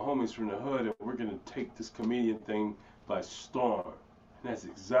pick up my homies from the hood and we're gonna take this comedian thing by storm. And that's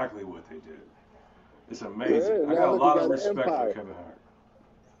exactly what they did. It's amazing. Yeah, I got a lot of respect for Kevin Hart.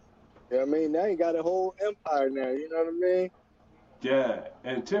 You know what I mean? Now he got a whole empire now, you know what I mean? Yeah,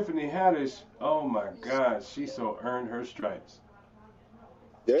 and Tiffany Haddish, oh my God, she so earned her stripes.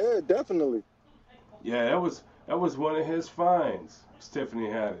 Yeah, definitely. Yeah, that was one of his finds, Tiffany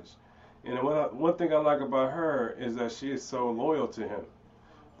Haddish. And one thing I like about her is that she is so loyal to him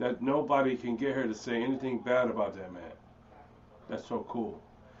that nobody can get her to say anything bad about that man. That's so cool.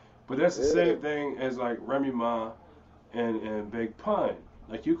 But that's the Yeah. same thing as like Remy Ma and Big Pun.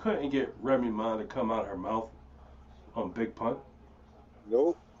 Like you couldn't get Remy Ma to come out her mouth on Big Pun.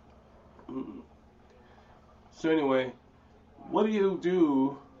 Nope. Mm-mm. So anyway, what do you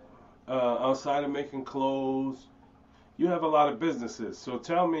do outside of making clothes? You have a lot of businesses. So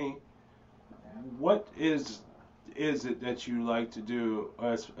tell me, what is it that you like to do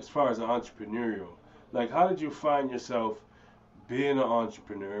as far as entrepreneurial? Like, how did you find yourself being an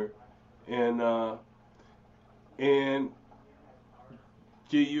entrepreneur, and and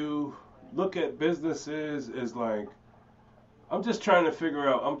do you look at businesses as like, I'm trying to figure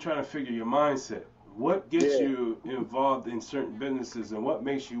your mindset. What gets Yeah. you involved in certain businesses, and what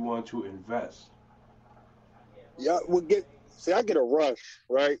makes you want to invest? Yeah. See, I get a rush,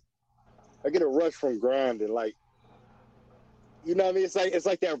 right? I get a rush from grinding. Like, you know what I mean? It's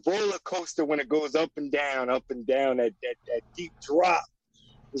like that roller coaster when it goes up and down, that deep drop.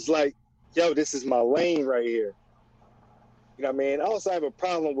 It's like, yo, this is my lane right here. You know what I mean? I also have a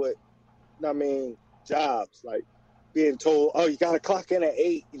problem with, you know what I mean, jobs. Like being told, oh, you got to clock in at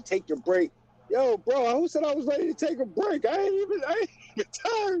 8 and take your break. Yo, bro, who said I was ready to take a break? I ain't even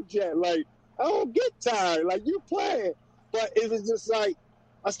tired yet. Like, I don't get tired. Like, you playing. But it was just like,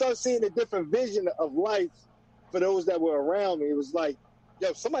 I started seeing a different vision of life for those that were around me. It was like,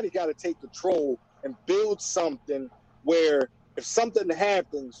 yo, somebody got to take control and build something where if something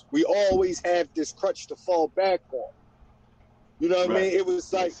happens, we always have this crutch to fall back on. You know what I Right. mean? It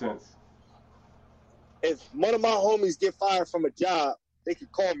was like, Makes sense. if one of my homies get fired from a job, they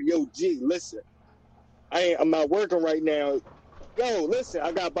could call me, yo, G, listen, I'm not working right now. Yo, listen,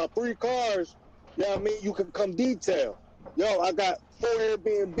 I got about 3 cars. You know what I mean? You can come detail. Yo, I got 4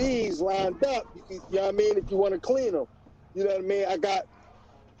 Airbnbs lined up. You know what I mean? If you want to clean them. You know what I mean? I got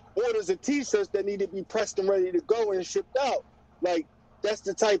orders of t-shirts that need to be pressed and ready to go and shipped out. Like, that's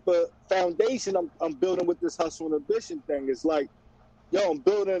the type of foundation I'm building with this hustle and ambition thing. It's like, yo, I'm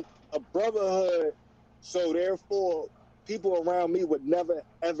building a brotherhood, so therefore people around me would never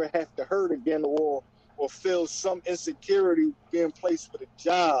ever have to hurt again or feel some insecurity being placed with a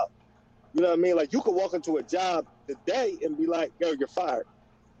job. You know what I mean? Like, you could walk into a job today and be like, yo, you're fired.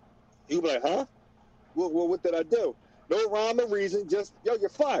 You be like, huh? What did I do? No rhyme or reason, just, yo, you're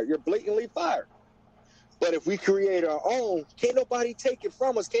fired. You're blatantly fired. But if we create our own, can't nobody take it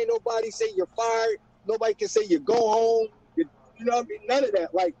from us. Can't nobody say you're fired. Nobody can say you go home. You know what I mean? None of that.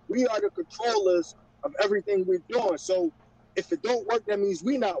 Like, we are the controllers of everything we're doing. So if it don't work, that means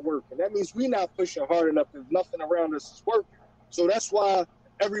we not working. That means we not pushing hard enough if nothing around us is working. So that's why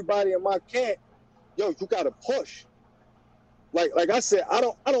everybody in my camp, yo, you gotta push. Like I said, I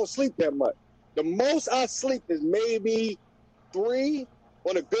don't sleep that much. The most I sleep is maybe 3,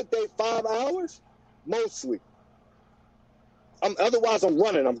 on a good day, 5 hours, mostly. Otherwise I'm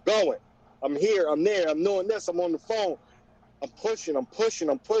running, I'm going. I'm here, I'm there, I'm doing this, I'm on the phone. I'm pushing.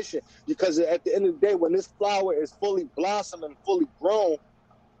 Because at the end of the day, when this flower is fully blossomed and fully grown,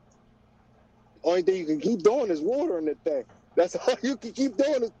 the only thing you can keep doing is watering the thing. That's all you can keep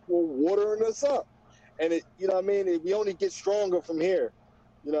doing is watering us up. And you know what I mean? We only get stronger from here.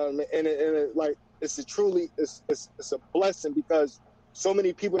 You know what I mean? And like, it's a blessing because so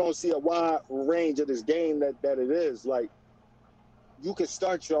many people don't see a wide range of this game that it is. Like, you can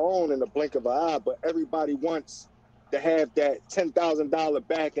start your own in the blink of an eye, but everybody wants to have that $10,000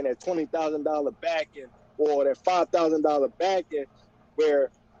 back and that $20,000 back end or that $5,000 back end,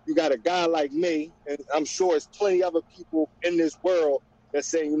 where you got a guy like me, and I'm sure there's plenty other people in this world that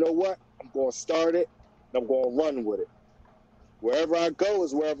say, you know what, I'm going to start it and I'm going to run with it. Wherever I go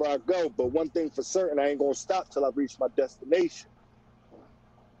is wherever I go, but one thing for certain, I ain't going to stop till I reach my destination.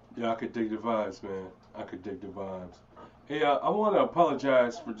 Yeah, I could dig the vibes, man. I could dig the vibes. Hey, I want to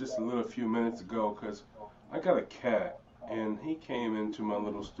apologize for just a little few minutes ago because I got a cat and he came into my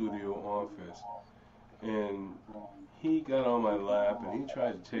little studio office and he got on my lap and he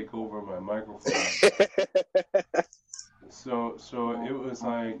tried to take over my microphone. So it was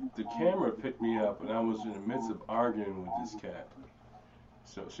like the camera picked me up and I was in the midst of arguing with this cat.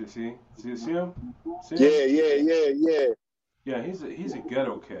 So see him? See him? Yeah. Yeah, he's a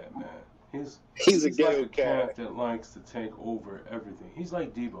ghetto cat, man. He's a like ghetto a cat. that likes to take over everything. He's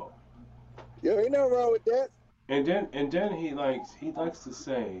like Debo. Yo, ain't nothing wrong with that. And then he likes to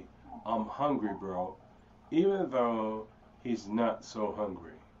say, "I'm hungry, bro," even though he's not so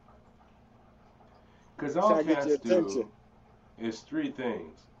hungry. Because Trying all to get your cats do attention. is three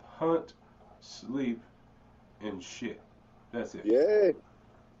things: hunt, sleep, and shit. That's it. Yeah.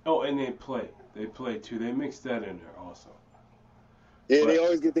 Oh, and they play. They play too. They mix that in there also. Yeah, they But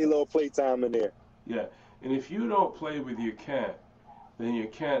always get their little playtime in there. yeah, and if you don't play with your cat, then your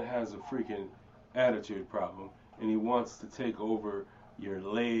cat has a freaking attitude problem, and he wants to take over your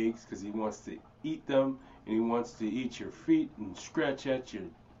legs because he wants to eat them, and he wants to eat your feet and scratch at your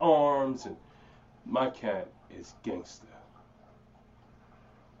arms. And my cat is gangster.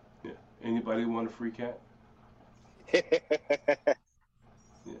 Yeah. Anybody want a free cat?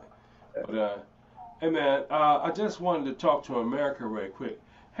 Yeah. But hey man, I just wanted to talk to America right quick.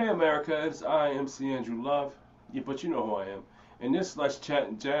 Hey America, it's I, MC Andrew Love. Yeah, but you know who I am. And this Let's Chat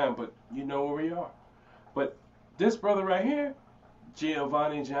and Jam, but you know where we are. But this brother right here,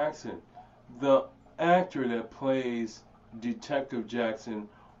 Giovanni Jackson, the actor that plays Detective Jackson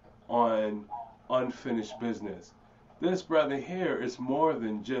on Unfinished Business. This brother here is more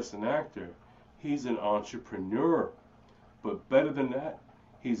than just an actor. He's an entrepreneur. But better than that,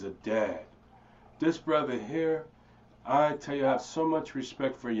 he's a dad. This brother here, I tell you, I have so much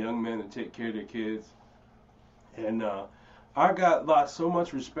respect for young men that take care of their kids. And I got so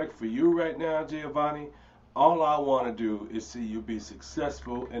much respect for you right now, Giovanni. All I want to do is see you be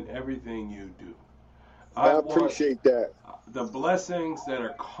successful in everything you do. I want appreciate that. the blessings that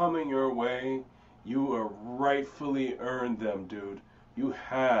are coming your way. You are rightfully earned them, dude. You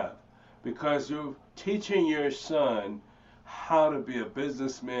have. Because you're teaching your son how to be a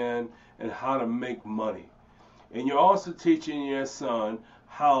businessman and how to make money. And you're also teaching your son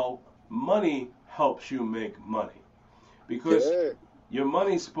how money helps you make money. Because Yeah. your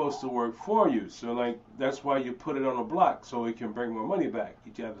money's supposed to work for you. So like that's why you put it on a block so it can bring more money back.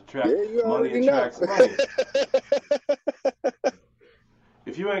 You got to attract Yeah, you money already know. attracts money.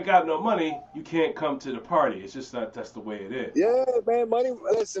 If you ain't got no money, you can't come to the party. It's just not that's the way it is. Yeah, man, money.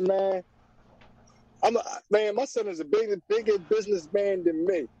 Listen, man. Man, my son is a bigger businessman than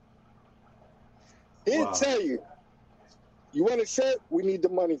me. He'll Wow. tell you, you want a shirt? We need the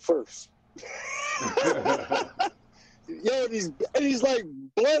money first. Yo, he's like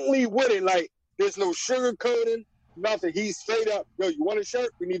bluntly with it. Like, there's no sugarcoating, nothing. He's straight up, yo, you want a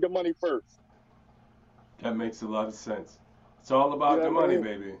shirt? We need the money first. That makes a lot of sense. It's all about You know the what I money, mean?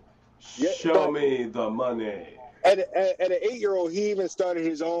 baby. Yeah, Show but- me the money. At an 8-year-old, he even started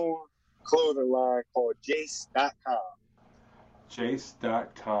his own clothing line called Jace.com.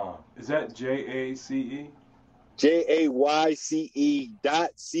 Jace.com. Is that Jace?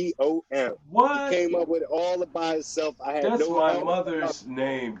 JAYCE.com. What? He came up with it all by himself. I had That's no my help. mother's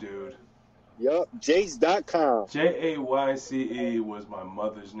name, dude. Yup, Jace.com. Jayce was my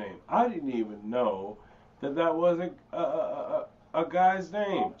mother's name. I didn't even know that was a guy's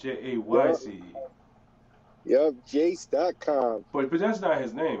name. Jayce. Yup, Jace.com. But that's not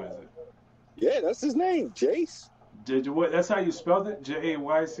his name, is it? Yeah, that's his name, Jace. Did you what? That's how you spelled it?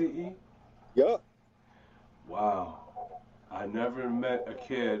 Jayce. Yup. Wow. I never met a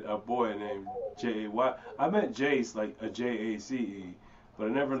boy named Jay. I met Jace, like a Jace, but I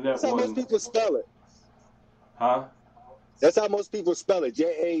never met That's how one. most people spell it. Huh? That's how most people spell it,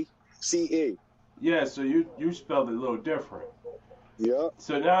 Jace. Yeah, so you spelled it a little different. Yup.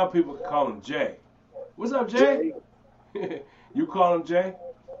 So now people can call him Jay. What's up, Jay? You call him Jay?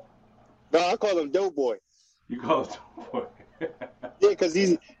 No, I call him Doughboy. You call him boy. Yeah, because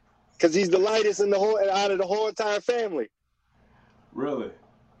he's the lightest out of the whole entire family. Really?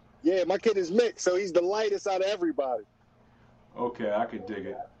 Yeah, my kid is mixed, so he's the lightest out of everybody. Okay, I could dig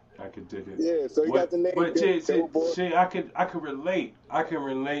it. Yeah, so he got the name. But Doughboy. see, I could relate. I can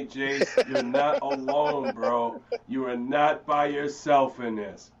relate, Jace. You're not alone, bro. You are not by yourself in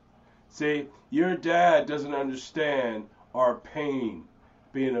this. See, your dad doesn't understand our pain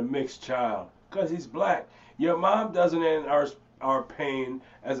being a mixed child because he's black. Your mom doesn't understand our pain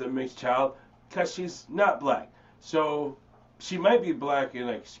as a mixed child because she's not black. So she might be black in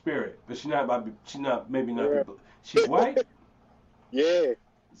like spirit, but she's not. She's white. Yeah.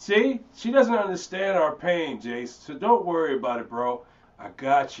 See, she doesn't understand our pain, Jace. So don't worry about it, bro. I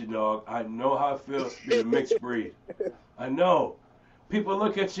got you, dog. I know how it feels to be a mixed breed. I know. People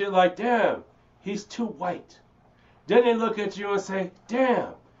look at you like, damn, he's too white. Then they look at you and say,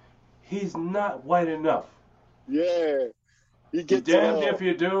 damn, he's not white enough. Yeah. You're damned if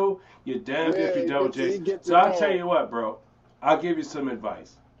you do. You're damned if you don't, Jace. So I'll tell you what, bro. I'll give you some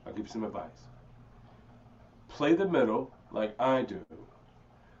advice. Play the middle like I do.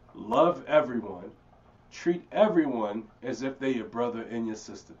 Love everyone. Treat everyone as if they're your brother and your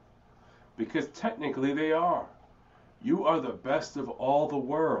sister. Because technically they are. You are the best of all the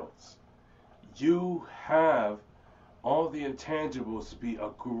worlds. You have all the intangibles to be a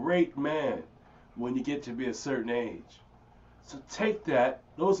great man when you get to be a certain age. So take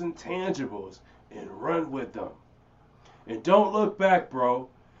those intangibles, and run with them. And don't look back, bro.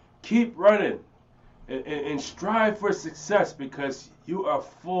 Keep running and strive for success, because you are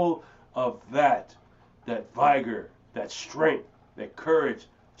full of that vigor, that strength, that courage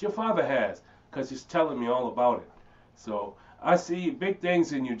that your father has, because he's telling me all about it. So I see big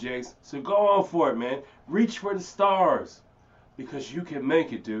things in you, Jace. So go on for it, man. Reach for the stars, because you can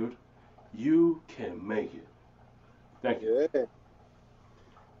make it, dude. You can make it. Thank you. Yeah.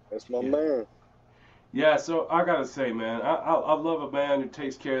 That's my man. Yeah, so I gotta say, man, I love a man who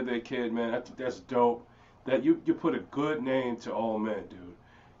takes care of their kid, man. I think that's dope. That you put a good name to all men, dude.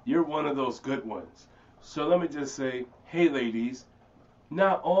 You're one of those good ones. So let me just say, hey, ladies,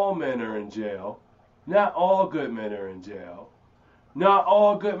 not all men are in jail. Not all good men are in jail. Not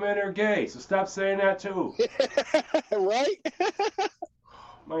all good men are gay. So stop saying that too. Right?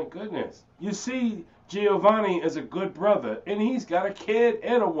 My goodness. You see, Giovanni is a good brother, and he's got a kid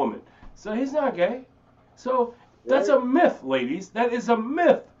and a woman. So he's not gay. So that's a myth, ladies. That is a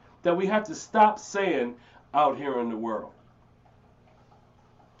myth that we have to stop saying out here in the world.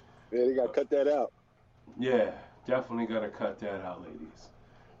 Yeah, they got to cut that out. Yeah, definitely got to cut that out, ladies.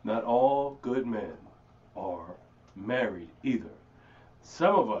 Not all good men are married either.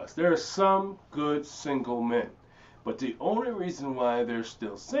 Some of us, there are some good single men. But the only reason why they're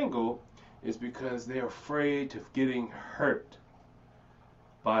still single is because they're afraid of getting hurt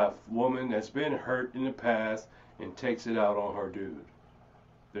by a woman that's been hurt in the past and takes it out on her dude.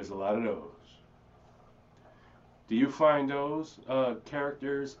 There's a lot of those. Do you find those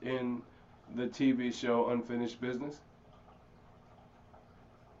characters in the TV show Unfinished Business?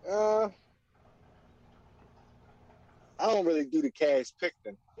 I don't really do the cash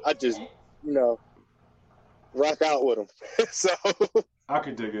picking. I just, rock out with them. So I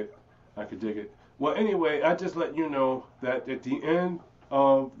could dig it. Well, anyway, I just let you know that at the end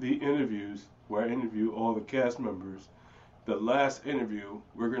of the interviews, where I interview all the cast members, the last interview,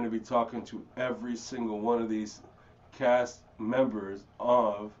 we're going to be talking to every single one of these cast members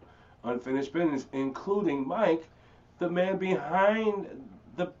of Unfinished Business, including Mike, the man behind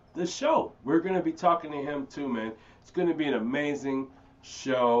the show. We're going to be talking to him too, man. It's going to be an amazing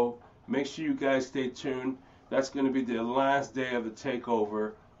show. Make sure you guys stay tuned. That's going to be the last day of the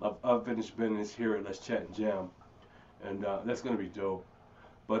takeover of Unfinished Business here at Let's Chat and Jam. And that's going to be dope.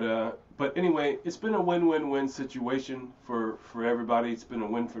 But anyway, it's been a win-win-win situation for everybody. It's been a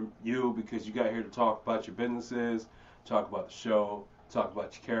win for you because you got here to talk about your businesses, talk about the show, talk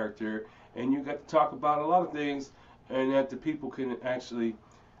about your character, and you got to talk about a lot of things, and that the people can actually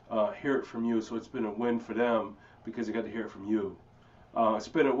hear it from you. So it's been a win for them because they got to hear it from you. It's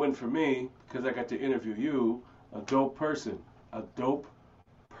been a win for me because I got to interview you, a dope person.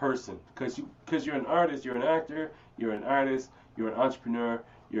 Because you're an artist, you're an actor, you're an artist, you're an entrepreneur,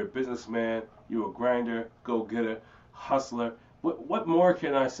 you're a businessman, you're a grinder, go-getter, hustler. What more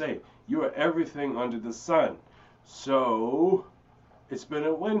can I say? You are everything under the sun. So it's been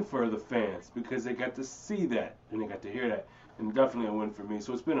a win for the fans because they got to see that and they got to hear that. And definitely a win for me.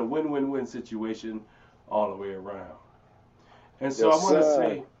 So it's been a win-win-win situation all the way around. And so I want to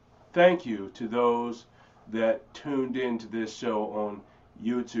say thank you to those that tuned into this show on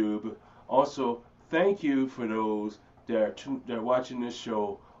YouTube. Also, thank you for those that are watching this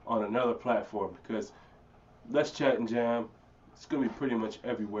show on another platform, because Let's Chat and Jam, it's going to be pretty much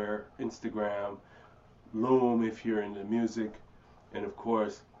everywhere. Instagram, Loom if you're into music, and of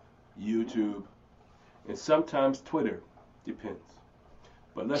course, YouTube, and sometimes Twitter. Depends.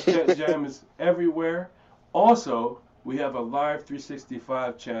 But Let's Chat and Jam is everywhere. Also, we have a live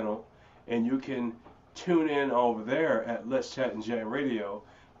 365 channel, and you can tune in over there at Let's Chat and Jam Radio,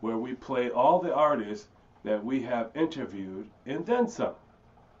 where we play all the artists that we have interviewed and then some.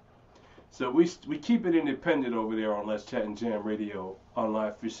 So we keep it independent over there on Let's Chat and Jam Radio on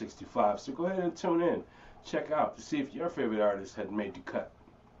Live 365. So go ahead and tune in, check out to see if your favorite artist had made the cut.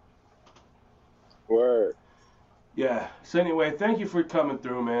 Word. Yeah. So anyway, thank you for coming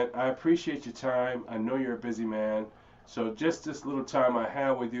through, man. I appreciate your time. I know you're a busy man. So just this little time I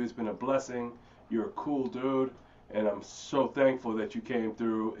have with you has been a blessing. You're a cool dude, and I'm so thankful that you came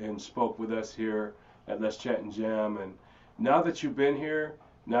through and spoke with us here at Let's Chat and Jam. And now that you've been here,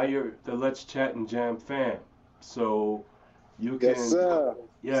 now you're the Let's Chat and Jam fan. So you can, yes, sir.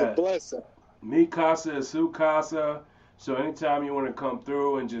 Yeah, it's a blessing. Mi casa is su casa. So anytime you want to come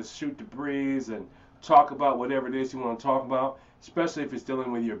through and just shoot the breeze and talk about whatever it is you want to talk about, especially if it's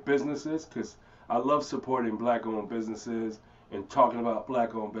dealing with your businesses, because I love supporting black-owned businesses and talking about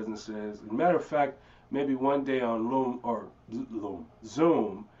black-owned businesses. As a matter of fact, maybe one day on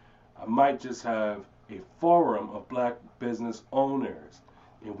Zoom, I might just have a forum of black business owners,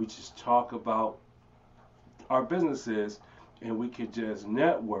 and we just talk about our businesses, and we could just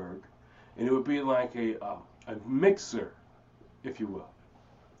network, and it would be like a mixer, if you will.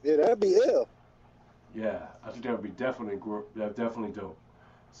 Yeah, that'd be ill. Yeah, I think that would be definitely dope.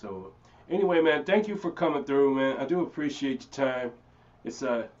 So anyway, man, thank you for coming through, man. I do appreciate your time. It's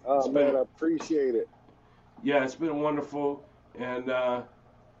man, I appreciate it. Yeah, it's been wonderful, and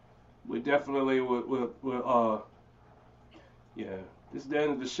we definitely will yeah, this is the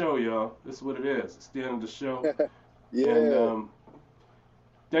end of the show, y'all. This is what it is. It's the end of the show. Yeah. And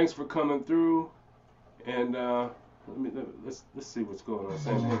thanks for coming through, and let's see what's going on.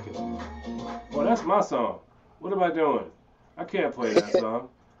 Sam Hickens. Well, that's my song. What am I doing? I can't play that song.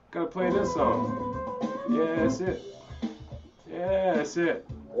 Gotta play this song. Yeah, that's it. Yeah, that's it.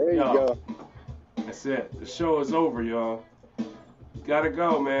 There you go. That's it. The show is over, y'all. Gotta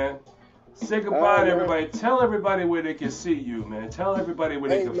go, man. Say goodbye to everybody. Tell everybody where they can see you, man. Tell everybody where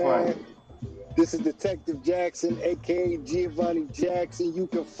they can find you. This is Detective Jackson, a.k.a. Giovanni Jackson. You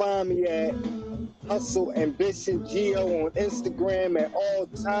can find me at Hustle Ambition Geo on Instagram at all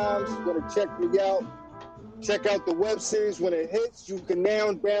times. You're going to check me out. Check out the web series when it hits. You can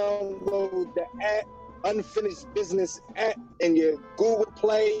now download the app, Unfinished Business app, in your Google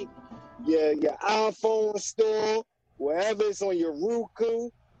Play, your iPhone store, wherever it's on your Roku,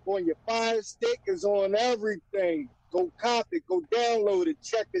 on your Fire Stick, it's on everything. Go copy it, go download it,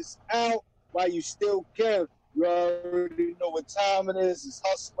 check us out while you still can. You already know what time it is. It's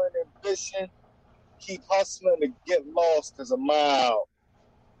Hustling Ambition. Keep hustling to get lost as a mile.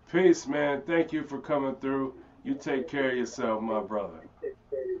 Peace, man. Thank you for coming through. You take care of yourself, my brother.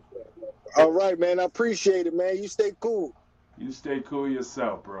 All right, man. I appreciate it, man. You stay cool. You stay cool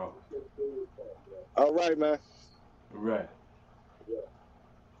yourself, bro. All right, man. All right.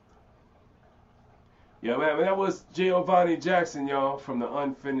 Yeah, man. That was Giovanni Jackson, y'all, from the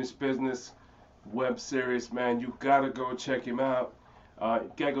Unfinished Business web series, man. You gotta go check him out.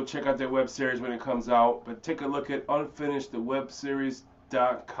 You gotta go check out their web series when it comes out. But take a look at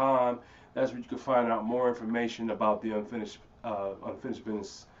unfinishedthewebseries.com. That's where you can find out more information about the Unfinished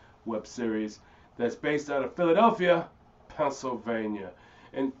Business web series that's based out of Philadelphia, Pennsylvania.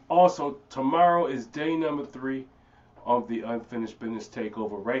 And also, tomorrow is day number 3 of the Unfinished Business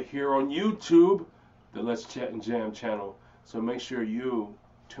Takeover right here on YouTube, the Let's Chat and Jam channel. So make sure you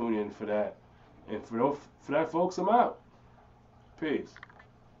tune in for that. And for that, folks, I'm out. Peace.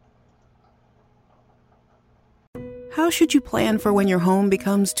 How should you plan for when your home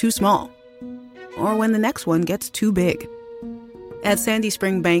becomes too small? Or when the next one gets too big? At Sandy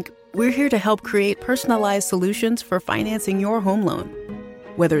Spring Bank, we're here to help create personalized solutions for financing your home loan.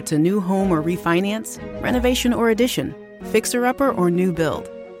 Whether it's a new home or refinance, renovation or addition, fixer-upper or new build.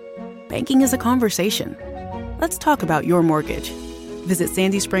 Banking is a conversation. Let's talk about your mortgage. Visit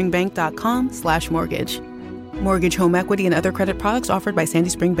sandyspringbank.com/mortgage. Mortgage, home equity, and other credit products offered by Sandy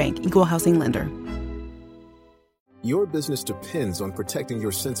Spring Bank, Equal Housing Lender. Your business depends on protecting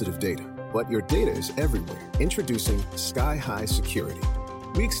your sensitive data, but your data is everywhere. Introducing Sky High Security.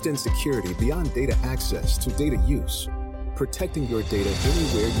 We extend security beyond data access to data use, protecting your data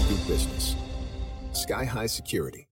anywhere you do business. Sky High Security.